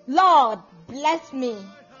 Lord, bless me.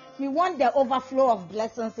 We want the overflow of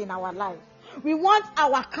blessings in our life. We want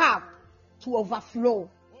our cup to overflow.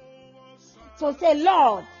 So say,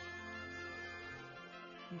 Lord,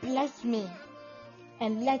 bless me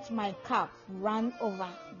and let my cup run over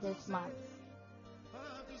this month.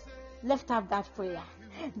 Lift up that prayer.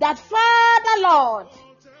 That Father, Lord,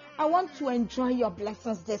 I want to enjoy your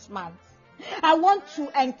blessings this month. I want to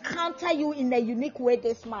encounter you in a unique way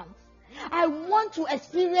this month. I want to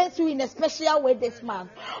experience you in a special way this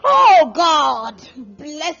month. Oh God,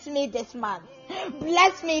 bless me this month.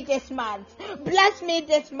 Bless me this month. Bless me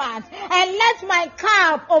this month. And let my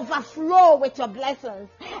cup overflow with your blessings.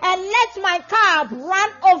 And let my cup run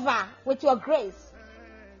over with your grace.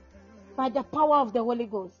 By the power of the Holy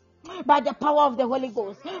Ghost. By the power of the Holy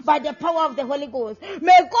Ghost. By the power of the Holy Ghost.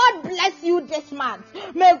 May God bless you this month.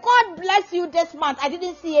 May God bless you this month. I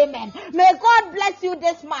didn't see amen. May God bless you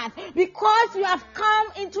this month. Because you have come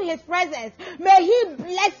into his presence. May he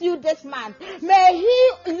bless you this month. May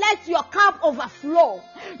he let your cup overflow.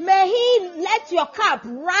 May he let your cup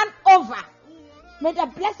run over. May the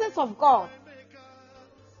blessings of God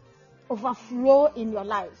overflow in your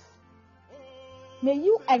life. May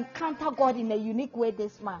you encounter God in a unique way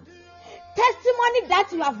this month. Testimony that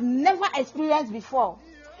you have never experienced before.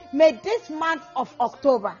 May this month of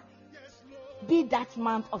October be that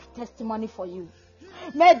month of testimony for you.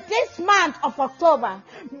 May this month of October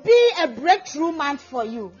be a breakthrough month for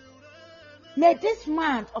you. May this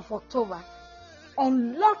month of October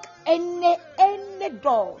unlock any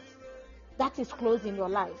doors that is closed in your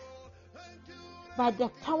life. By the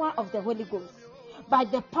power of the Holy Ghost. By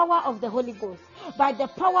the power of the Holy Ghost. By the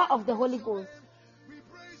power of the Holy Ghost.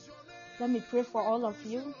 Let me pray for all of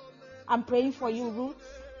you. I'm praying for you, Ruth.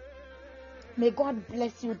 May God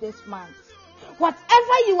bless you this month.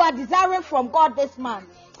 Whatever you are desiring from God this month,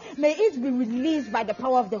 may it be released by the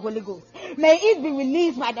power of the Holy Ghost. May it be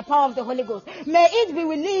released by the power of the Holy Ghost. May it be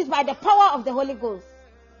released by the power of the Holy Ghost.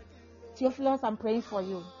 Theophilus, I'm praying for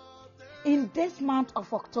you. In this month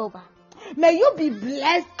of October, may you be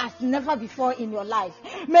blessed as never before in your life.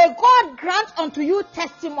 May God grant unto you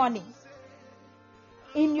testimony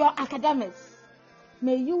in your academics.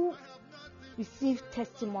 May you receive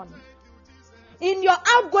testimony. In your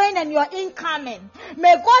outgoing and your incoming,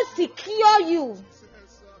 may God secure you.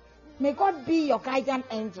 May God be your guardian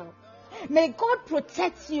angel. May God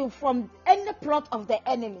protect you from any plot of the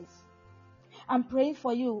enemies. I'm praying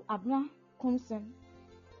for you, Abna Kumsen.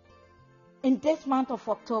 In this month of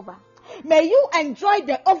October, may you enjoy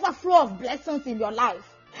the overflow of blessings in your life.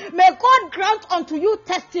 May God grant unto you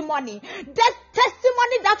testimony. That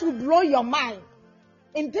testimony that will blow your mind.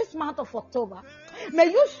 In this month of October, may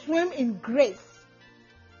you swim in grace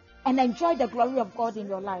and enjoy the glory of God in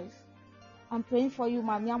your life. I'm praying for you,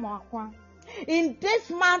 Mamiya Mwakwa. In this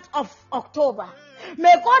month of October,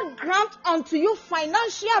 may God grant unto you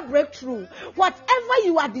financial breakthrough. Whatever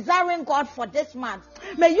you are desiring God for this month,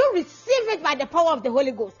 may you receive it by the power of the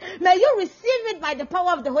Holy Ghost. May you receive it by the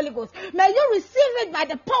power of the Holy Ghost. May you receive it by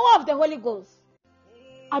the power of the Holy Ghost.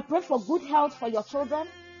 I pray for good health for your children.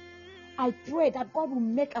 I pray that God will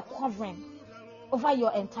make a covering over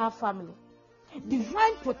your entire family.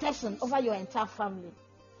 Divine protection over your entire family.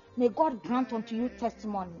 May God grant unto you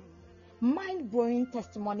testimony. Mind-blowing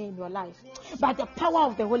testimony in your life. By the power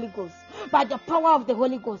of the Holy Ghost. By the power of the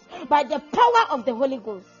Holy Ghost. By the power of the Holy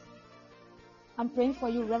Ghost. I'm praying for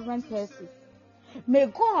you, Reverend Percy. May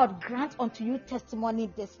God grant unto you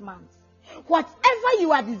testimony this month. Whatever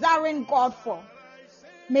you are desiring God for,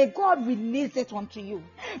 may God release it unto you.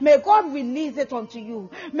 May God release it unto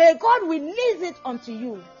you. May God release it unto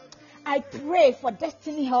you. I pray for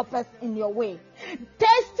destiny helpers in your way.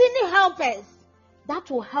 Destiny helpers that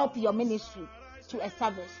will help your ministry to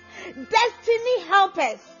establish. Destiny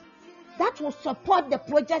helpers that will support the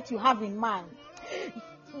project you have in mind.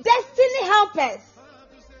 Destiny helpers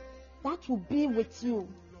that will be with you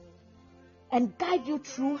and guide you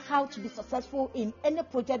through how to be successful in any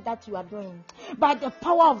project that you are doing. By the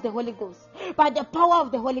power of the Holy Ghost. By the power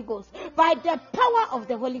of the Holy Ghost. By the power of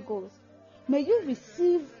the Holy Ghost. May you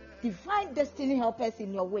receive divine destiny helpers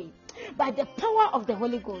in your way. By the power of the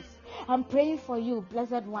Holy Ghost. I'm praying for you,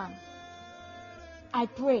 blessed one. I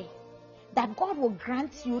pray that God will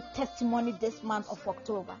grant you testimony this month of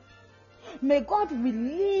October. May God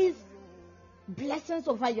release blessings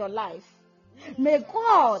over your life. May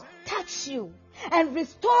God touch you and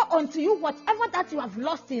restore unto you whatever that you have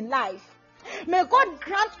lost in life. May God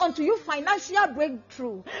grant unto you financial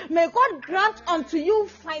breakthrough. May God grant unto you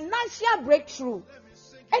financial breakthrough.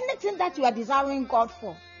 Anything that you are desiring God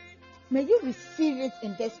for, may you receive it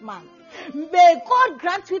in this month. May God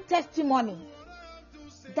grant you testimony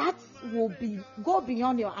that will go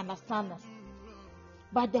beyond your understanding.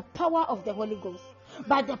 By the power of the Holy Ghost.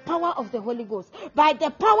 By the power of the Holy Ghost. By the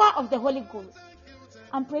power of the Holy Ghost.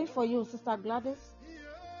 I'm praying for you, Sister Gladys.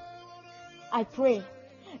 I pray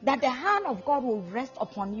that the hand of God will rest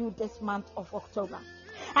upon you this month of October.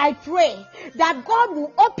 I pray that God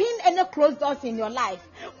will open any closed doors in your life.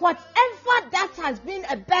 Whatever that has been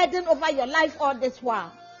a burden over your life all this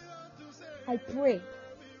while, I pray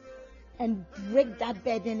and break that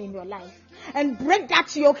burden in your life. And break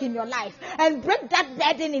that yoke in your life. And break that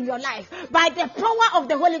burden in your life. By the power of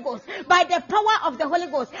the Holy Ghost. By the power of the Holy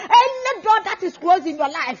Ghost. Any door that is closed in your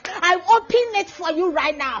life, I open it for you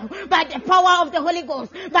right now. By the power of the Holy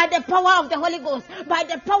Ghost. By the power of the Holy Ghost. By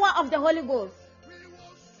the power of the Holy Ghost.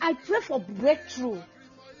 I pray for breakthrough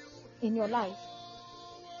in your life.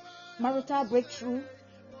 Marital breakthrough.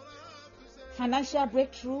 Financial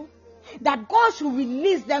breakthrough. That God should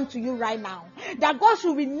release them to you right now. That God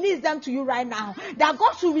should release them to you right now. That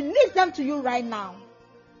God should release them to you right now.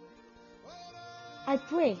 I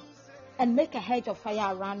pray and make a hedge of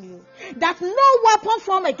fire around you. That no weapon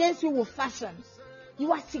formed against you will fashion.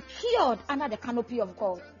 You are secured under the canopy of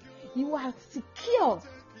God. You are secured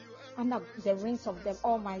under the wings of the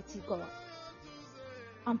Almighty God.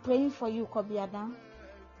 I'm praying for you, Kobiada.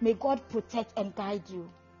 May God protect and guide you.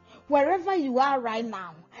 Wherever you are right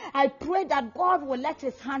now, I pray that God will let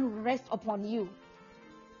his hand rest upon you.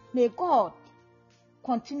 May God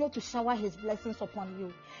continue to shower his blessings upon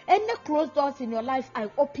you. Any closed doors in your life, I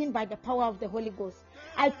open by the power of the Holy Ghost.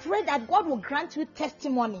 I pray that God will grant you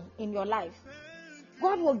testimony in your life.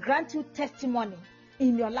 God will grant you testimony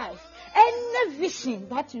in your life. Any vision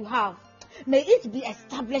that you have, May it be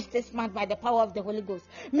established this month by the power of the Holy Ghost.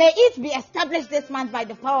 May it be established this month by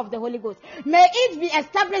the power of the Holy Ghost. May it be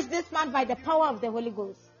established this month by the power of the Holy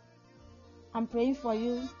Ghost. I'm praying for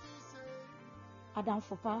you, Adam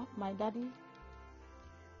Fopa, my daddy.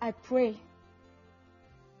 I pray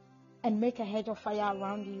and make a hedge of fire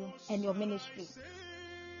around you and your ministry.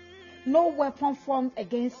 No weapon formed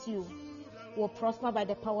against you will prosper by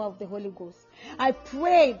the power of the Holy Ghost. I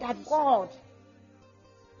pray that God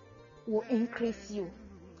will increase you.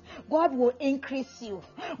 God will increase you.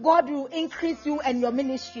 God will increase you and your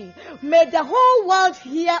ministry. May the whole world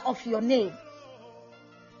hear of your name.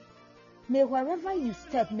 May wherever you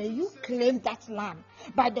step, may you claim that land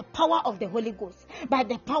by the power of the Holy Ghost. By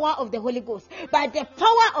the power of the Holy Ghost. By the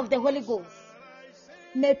power of the Holy Ghost.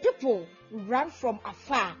 May people run from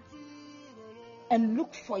afar and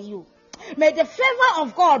look for you. May the favor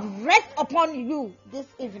of God rest upon you this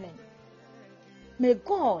evening. May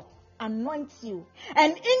God anoint you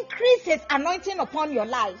and increase his anointing upon your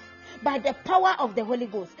life by the power of the Holy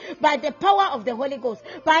Ghost. By the power of the Holy Ghost.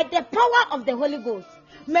 By the power of the Holy Ghost.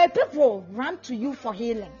 May people run to you for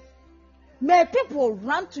healing. May people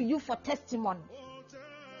run to you for testimony.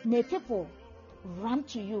 May people run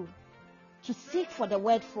to you to seek for the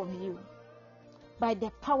word from you. By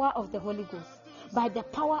the power of the Holy Ghost. By the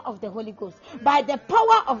power of the Holy Ghost. By the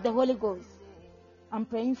power of the Holy Ghost. I'm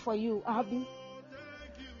praying for you, Abby.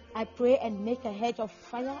 I pray and make a hedge of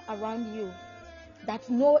fire around you, that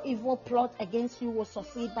no evil plot against you will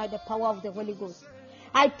succeed by the power of the Holy Ghost.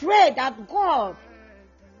 I pray that God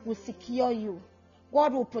will secure you.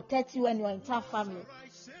 God will protect you and your entire family.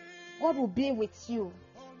 God will be with you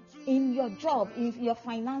in your job, in your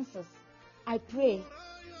finances. I pray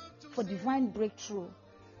for divine breakthrough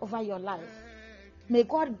over your life. May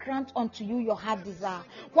God grant unto you your heart desire.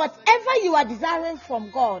 Whatever you are desiring from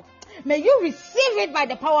God, may you receive it by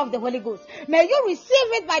the power of the Holy Ghost. May you receive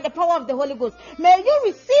it by the power of the Holy Ghost. May you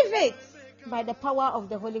receive it by the power of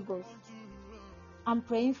the Holy Ghost. I'm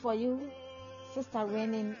praying for you, Sister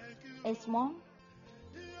Renin Esmond.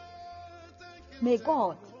 May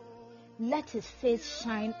God let his face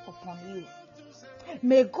shine upon you.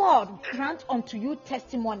 May God grant unto you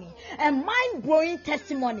testimony, a mind-blowing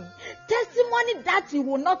testimony, testimony that you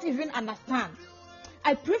will not even understand.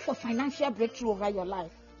 I pray for financial breakthrough over your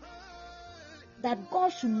life, that God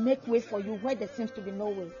should make way for you where there seems to be no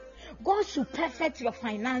way. God should perfect your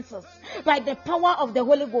finances by the power of the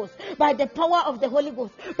Holy Ghost, by the power of the Holy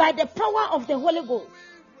Ghost, by the power of the Holy Ghost.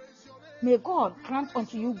 May God grant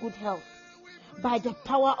unto you good health by the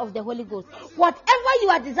power of the Holy Ghost. Whatever you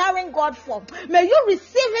are desiring God for, may you receive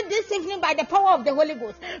it this evening by the power of the Holy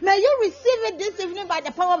Ghost. May you receive it this evening by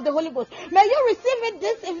the power of the Holy Ghost. May you receive it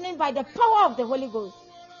this evening by the power of the Holy Ghost.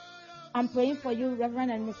 I'm praying for you,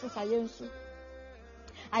 Reverend and Mrs. Ayonsu.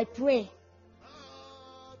 I pray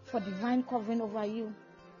for divine covering over you.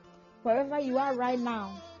 Wherever you are right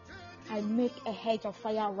now, I make a hedge of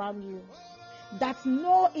fire around you, that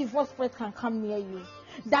no evil spirit can come near you,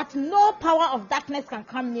 that no power of darkness can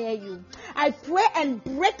come near you. I pray and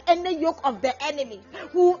break any yoke of the enemy.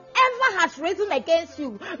 Whoever has risen against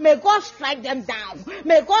you, may God strike them down.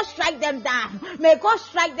 May God strike them down. May God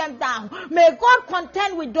strike them down. May God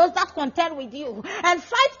contend with those that contend with you, and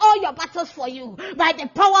fight all your battles for you by the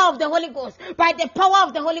power of the Holy Ghost. By the power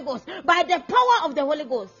of the Holy Ghost. By the power of the Holy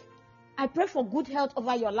Ghost. I pray for good health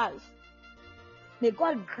over your life. May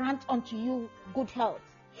God grant unto you good health.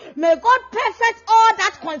 May God perfect all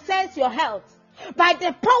that concerns your health by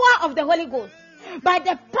the power of the Holy Ghost. By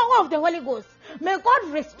the power of the Holy Ghost. May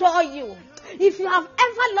God restore you. If you have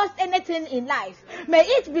ever lost anything in life, may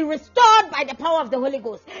it be restored by the power of the Holy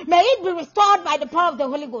Ghost. May it be restored by the power of the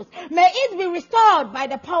Holy Ghost. May it be restored by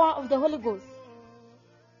the power of the Holy Ghost.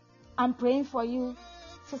 I'm praying for you,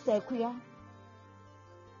 Sister Ekuya.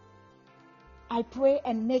 I pray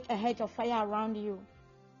and make a hedge of fire around you.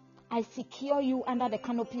 I secure you under the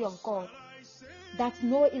canopy of God, that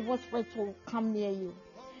no evil spirit will come near you.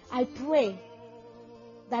 I pray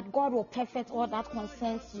that God will perfect all that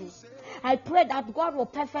concerns you. I pray that God will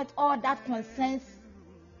perfect all that concerns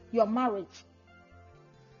your marriage.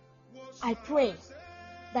 I pray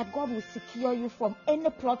that God will secure you from any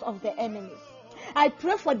plot of the enemy. I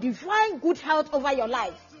pray for divine good health over your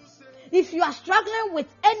life. If you are struggling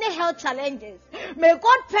with any health challenges, may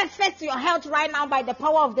God perfect your health right now by the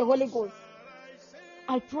power of the Holy Ghost.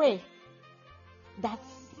 I pray that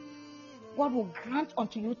God will grant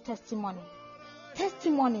unto you testimony.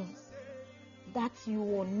 Testimony that you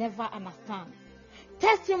will never understand.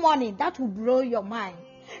 Testimony that will blow your mind.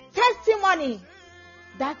 Testimony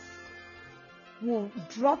that will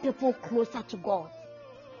draw people closer to God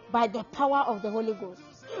by the power of the Holy Ghost.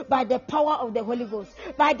 by the power of the Holy Ghost,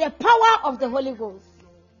 by the power of the Holy Ghost.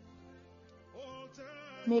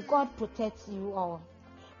 May God protect you all.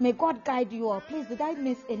 May God guide you all. Please, did I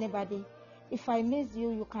miss anybody? If I miss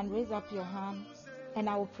you, you can raise up your hand and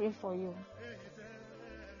I will pray for you.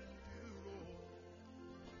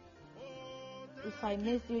 If I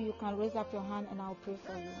miss you, you can raise up your hand and I'll pray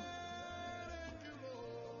for you.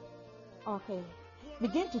 Okay.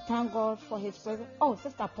 Begin to thank God for His presence. Oh,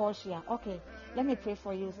 Sister Portia. Okay. Let me pray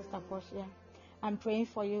for you, Sister Portia. I'm praying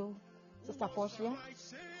for you, Sister Portia.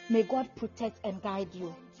 May God protect and guide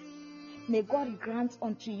you. May God grant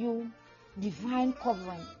unto you divine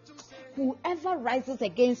covering. Whoever rises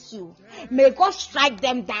against you, may God strike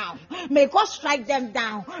them down. May God strike them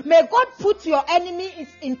down. May God put your enemies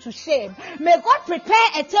into shame. May God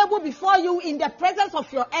prepare a table before you in the presence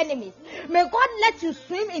of your enemies. May God let you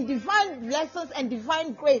swim in divine blessings and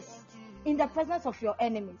divine grace in the presence of your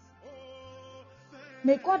enemies.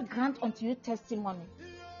 May God grant unto you testimony.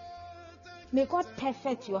 May God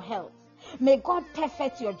perfect your health. May God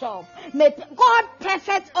perfect your job. May God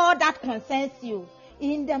perfect all that concerns you.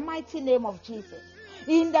 In the mighty name of Jesus.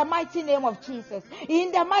 In the mighty name of Jesus.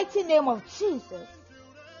 In the mighty name of Jesus.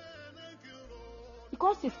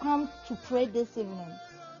 Because you've come to pray this evening,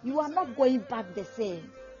 you are not going back the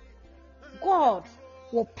same. God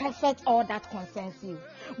will perfect all that concerns you.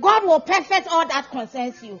 God will perfect all that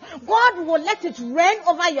concerns you. God will let it reign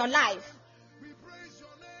over your life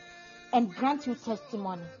and grant you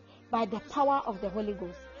testimony by the power of the Holy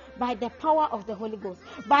Ghost. By the power of the Holy Ghost.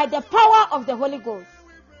 By the power of the Holy Ghost.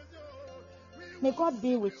 May God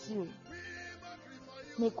be with you.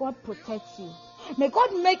 May God protect you. May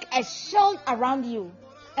God make a shield around you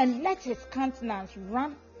and let His countenance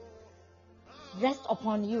rest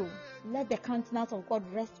upon you. Let the countenance of God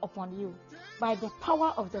rest upon you by the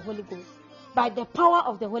power of the Holy Ghost. By the power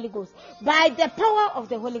of the Holy Ghost. By the power of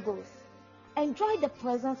the Holy Ghost. Enjoy the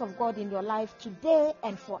presence of God in your life today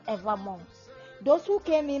and forevermore. Those who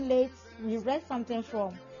came in late, we read something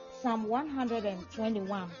from Psalm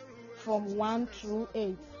 121, from 1 through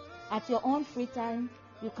 8. At your own free time,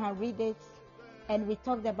 you can read it. And we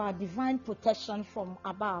talked about divine protection from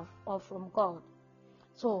above or from God.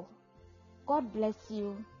 So, God bless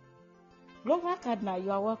you. Glover Cardinal, you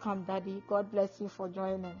are welcome, Daddy. God bless you for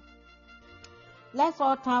joining. Let's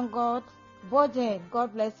all thank God. Bojan,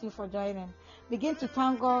 God bless you for joining. Begin to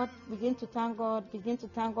thank God. Begin to thank God. Begin to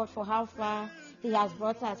thank God for how far He has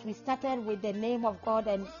brought us. We started with the name of God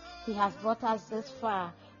and He has brought us this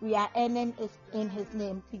far. We are earning it in His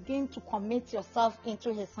name. Begin to commit yourself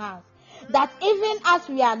into His hands. That even as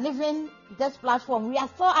we are living this platform, we are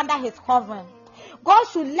still under His covering. God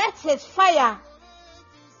should let His fire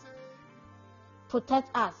protect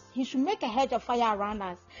us. He should make a hedge of fire around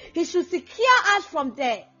us. He should secure us from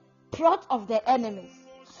the plot of the enemies.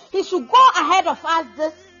 He should go ahead of us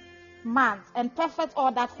this month and perfect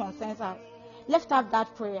all that concerns us. Lift up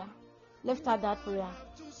that prayer. Lift up that prayer.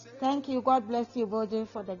 Thank you. God bless you, Bojan,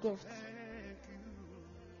 for the gift.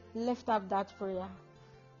 Lift up that prayer.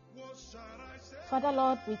 Father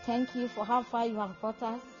Lord, we thank you for how far you have brought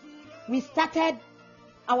us. We started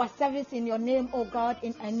our service in your name, oh God,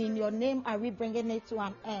 and in your name are we bringing it to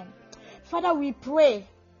an end. Father, we pray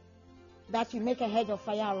that you make a hedge of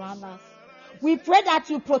fire around us. We pray that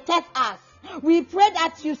you protect us. We pray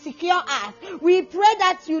that you secure us. We pray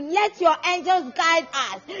that you let your angels guide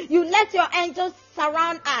us. You let your angels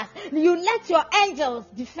surround us. You let your angels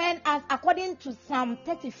defend us according to Psalm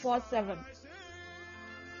 34:7.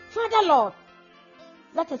 Father Lord,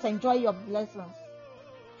 let us enjoy your blessings.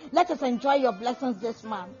 Let us enjoy your blessings this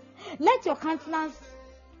month. Let your countenance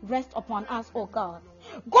rest upon us, O God.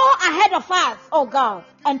 Go ahead of us, O God,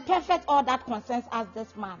 and perfect all that concerns us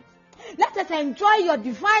this month. Let us enjoy your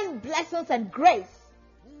divine blessings and grace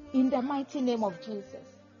in the mighty name of Jesus.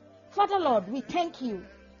 Father Lord, we thank you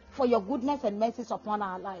for your goodness and mercies upon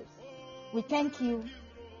our lives. We thank you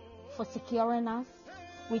for securing us.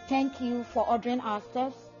 We thank you for ordering our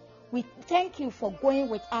steps. We thank you for going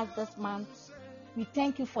with us this month. We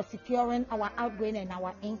thank you for securing our outgoing and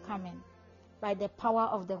our incoming by the power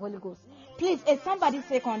of the Holy Ghost. Please, is somebody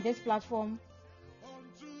sick on this platform?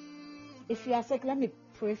 If you are sick, let me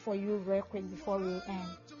pray for you very quick before we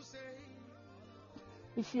end.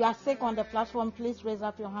 If you are sick on the platform, please raise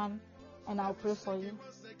up your hand and I'll pray for you.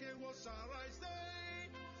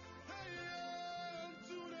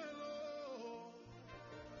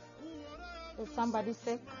 Is somebody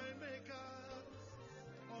sick?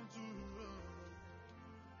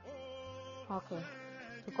 Okay.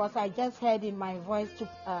 Because I just heard in my voice,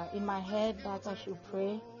 in my head, that I should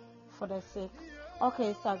pray for the sick.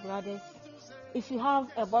 Okay, Sir Gladys. If you have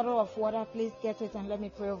a bottle of water, please get it and let me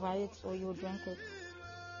pray over it so you'll drink it.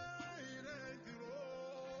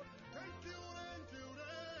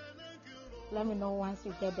 Let me know once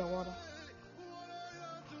you get the water.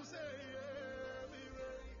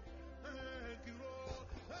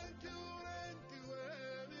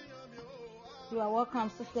 You are welcome,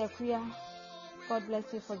 Sister Ekria. God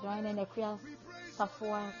bless you for joining. Ekria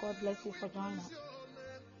Safua, God bless you for joining.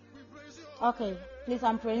 Okay, please,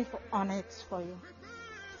 I'm praying on it for you.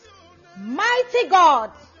 Mighty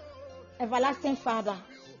God, everlasting Father,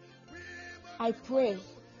 I pray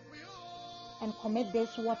and commit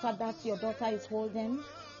this water that your daughter is holding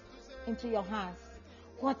into your hands.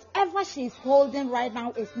 Whatever she is holding right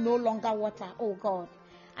now is no longer water, oh God.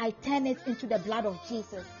 I turn it into the blood of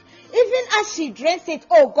Jesus. Even as she drinks it,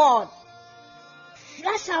 oh God,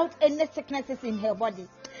 flush out any sicknesses in her body.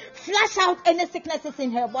 Flush out any sicknesses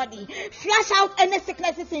in her body. Flush out any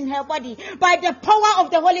sicknesses in her body by the power of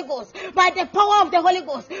the Holy Ghost. By the power of the Holy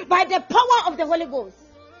Ghost. By the power of the Holy Ghost.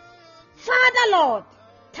 Father Lord,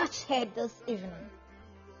 touch her this evening.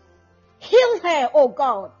 Heal her, oh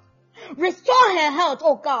God. Restore her health,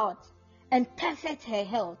 oh God. And perfect her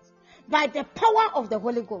health by the power of the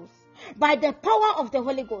Holy Ghost. By the power of the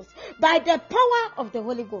Holy Ghost. By the power of the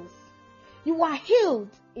Holy Ghost. You are healed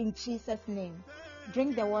in Jesus' name.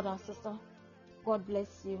 Drink the water, sister. God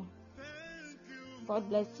bless you. God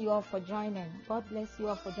bless you all for joining. God bless you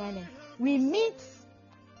all for joining. We meet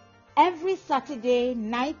every Saturday,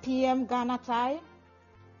 9 p.m. Ghana time,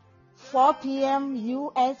 4 p.m.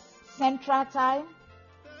 U.S. Central Time,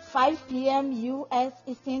 5 p.m. U.S.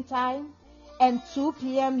 Eastern Time, and 2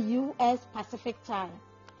 p.m. U.S. Pacific Time.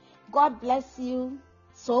 God bless you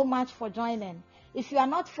so much for joining. If you are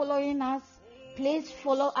not following us, please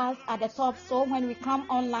follow us at the top so when we come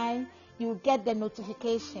online, you get the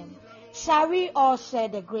notification. Shall we all share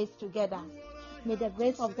the grace together? May the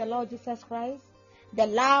grace of the Lord Jesus Christ, the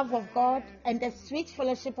love of God, and the sweet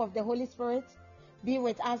fellowship of the Holy Spirit be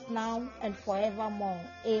with us now and forevermore.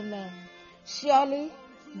 Amen. Surely,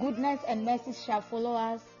 goodness and mercy shall follow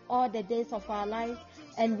us all the days of our life,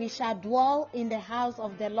 and we shall dwell in the house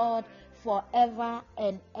of the Lord forever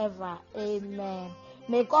and ever. Amen.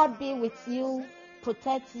 May God be with you,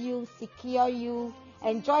 protect you, secure you.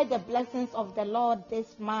 Enjoy the blessings of the Lord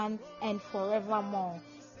this month and forevermore.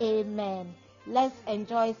 Amen. Let's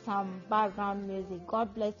enjoy some background music.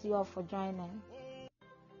 God bless you all for joining.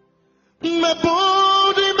 Please,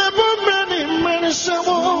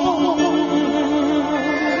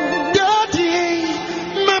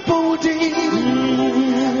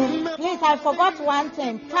 I forgot one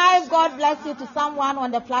thing. Type God bless you to someone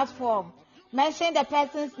on the platform. Mention the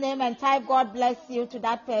person's name and type God bless you to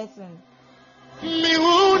that person.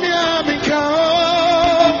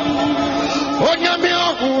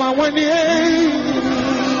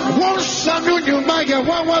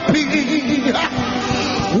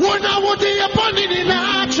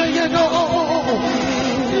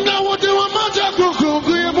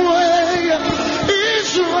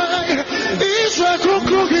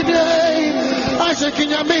 Isaac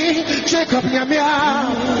Nyami, Jacob Nyamia,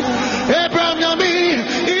 Abraham Nyami,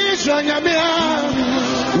 Israel Nyamia,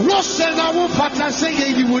 Rosena Wufata say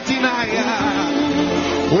you would deny.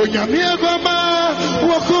 Onyamia Grama,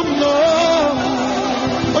 Wakumno,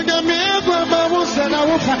 Onyamia Grama, Rosena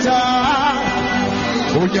Wufata,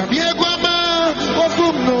 Onyamia Grama,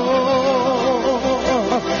 Wakumno.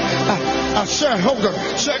 Sir, hold on.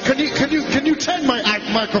 Sir, can you turn my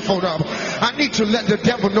microphone up? I need to let the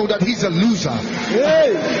devil know that he's a loser.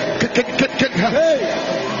 Hey. Hey.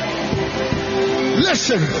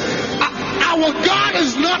 Listen, our God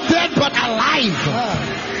is not dead but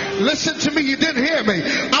alive. Listen to me, you didn't hear me.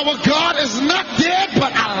 Our God is not dead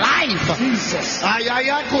but alive. Jesus.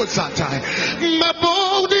 Good satire. My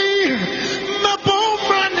body,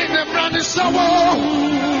 running so.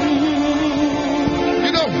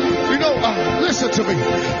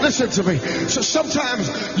 Listen to me. So sometimes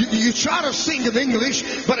you try to sing in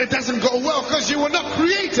English, but it doesn't go well because you were not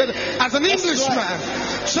created as an Englishman.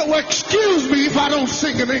 So excuse me if I don't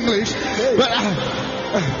sing in English, but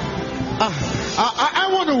I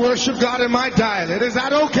want to worship God in my dialect. Is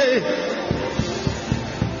that okay?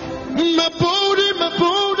 My body,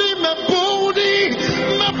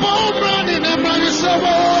 running so.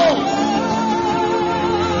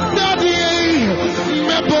 Daddy,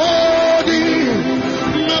 my body.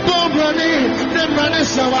 Running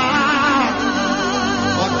so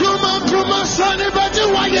Duma Sunny, but you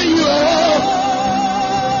why you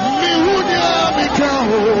Mihunia Mikao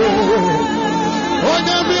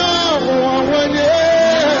Onyamia Wanye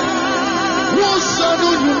Wosanu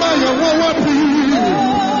Yumaya Wawapi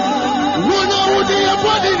Wuna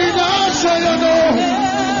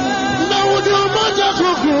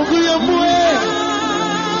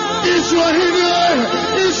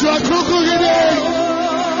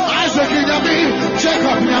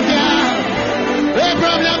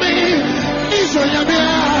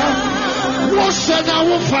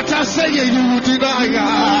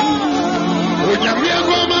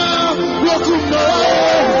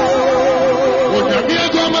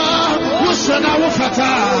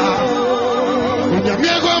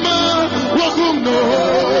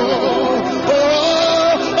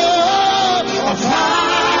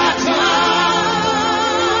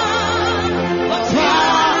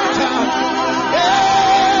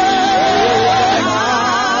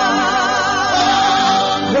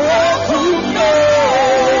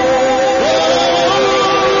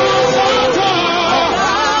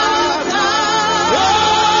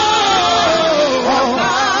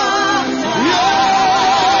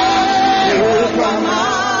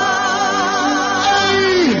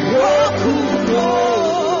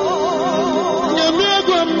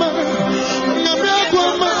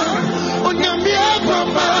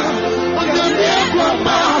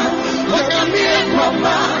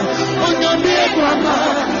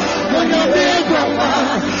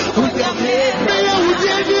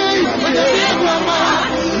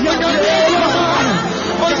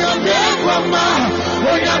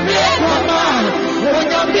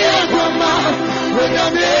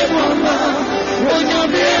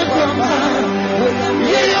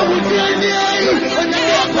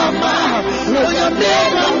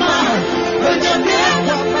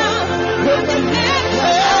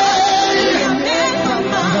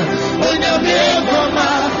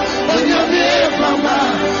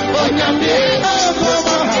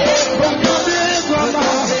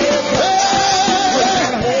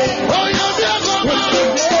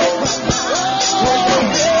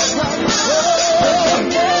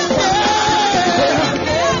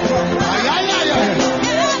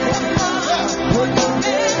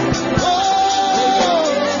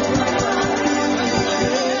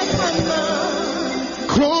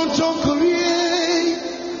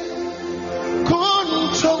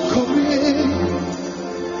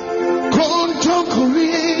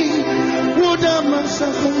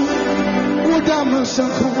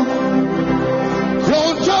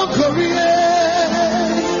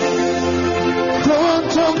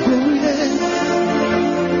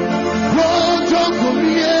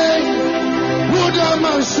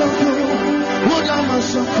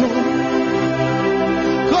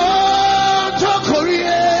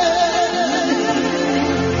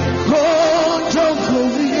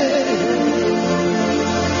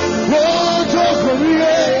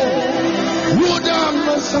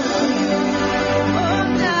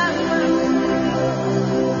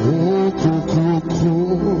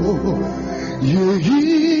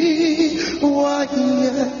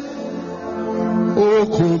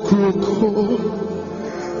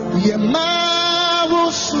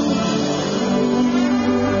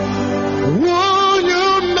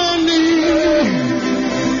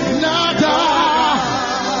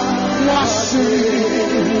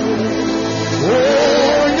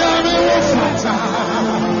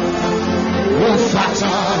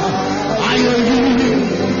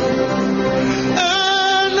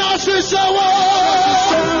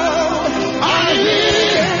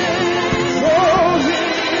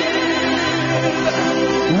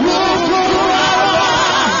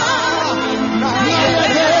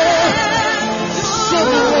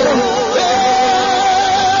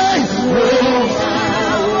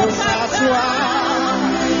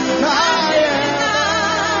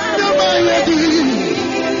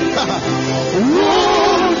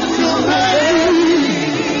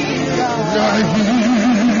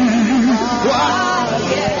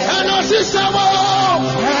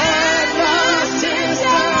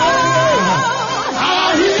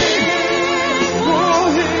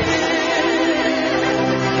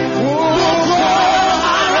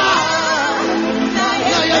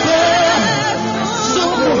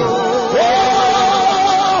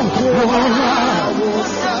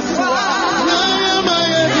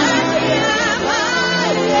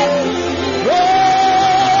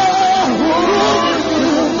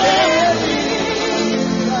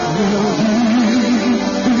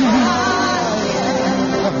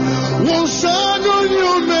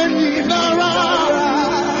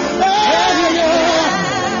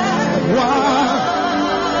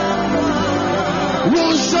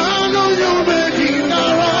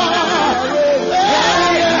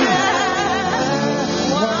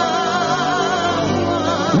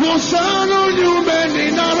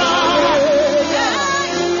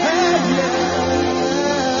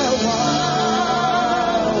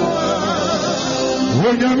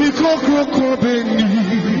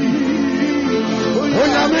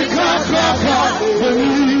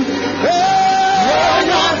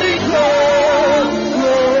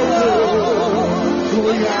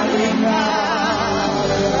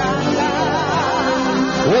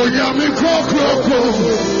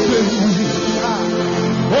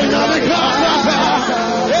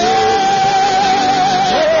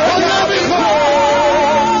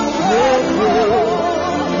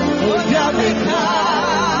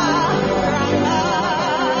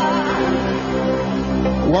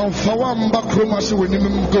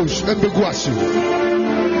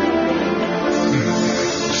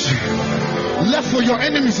Left for your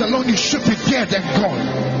enemies alone, you should be dead and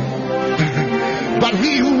gone. But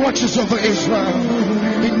he who watches over Israel,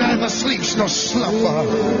 he neither sleeps nor slumber.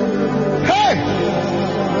 Hey!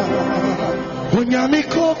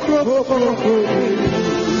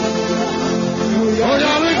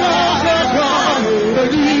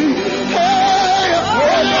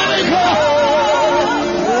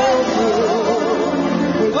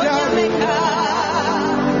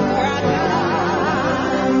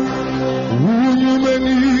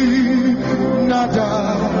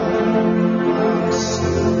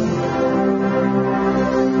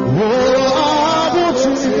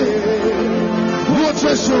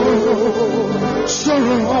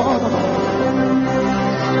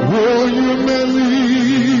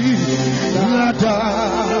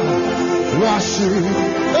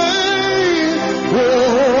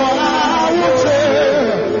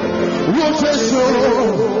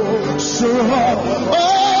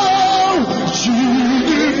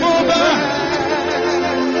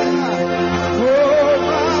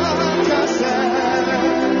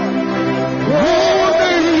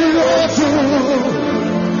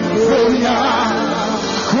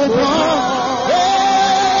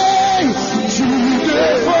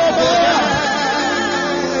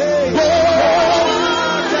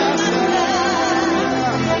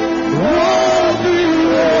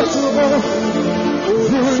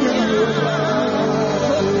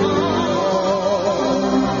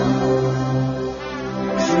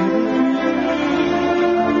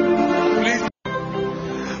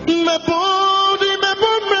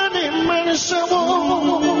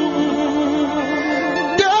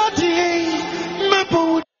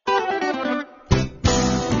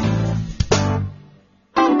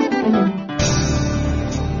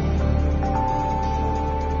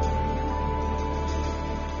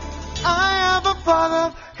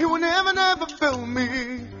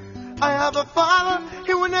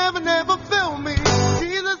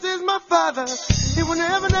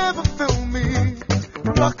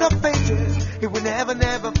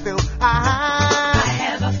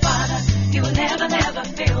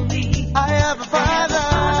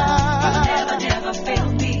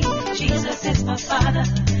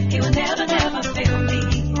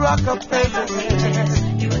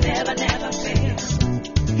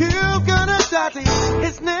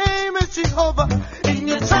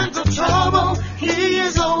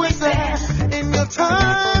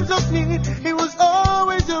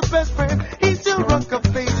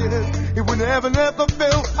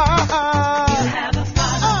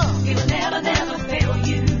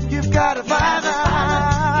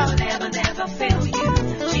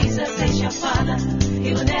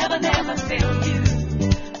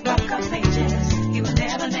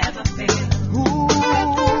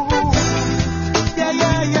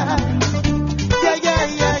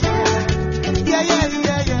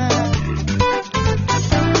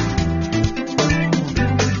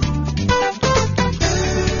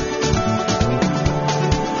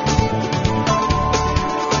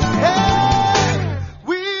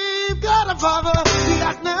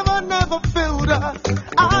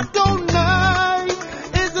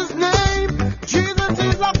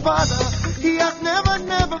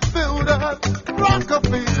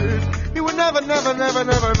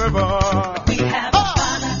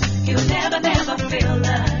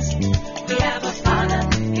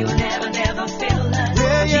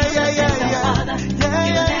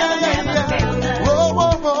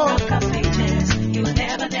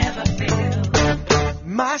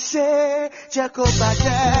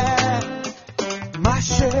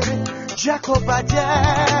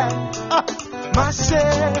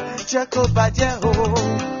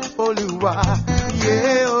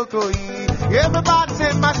 Everybody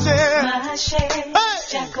say my share. My share.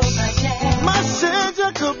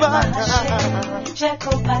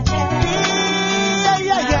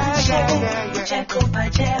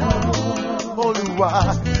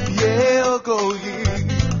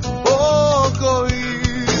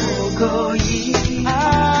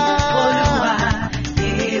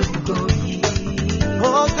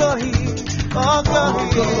 Oh,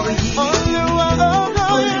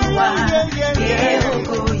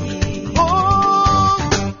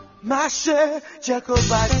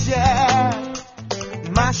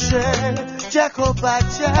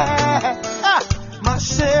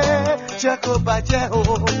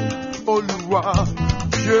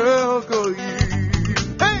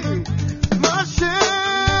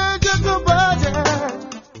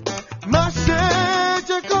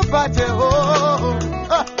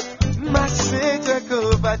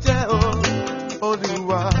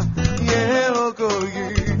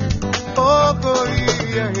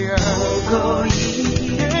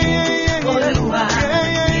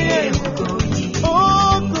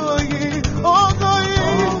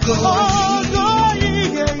 Oh,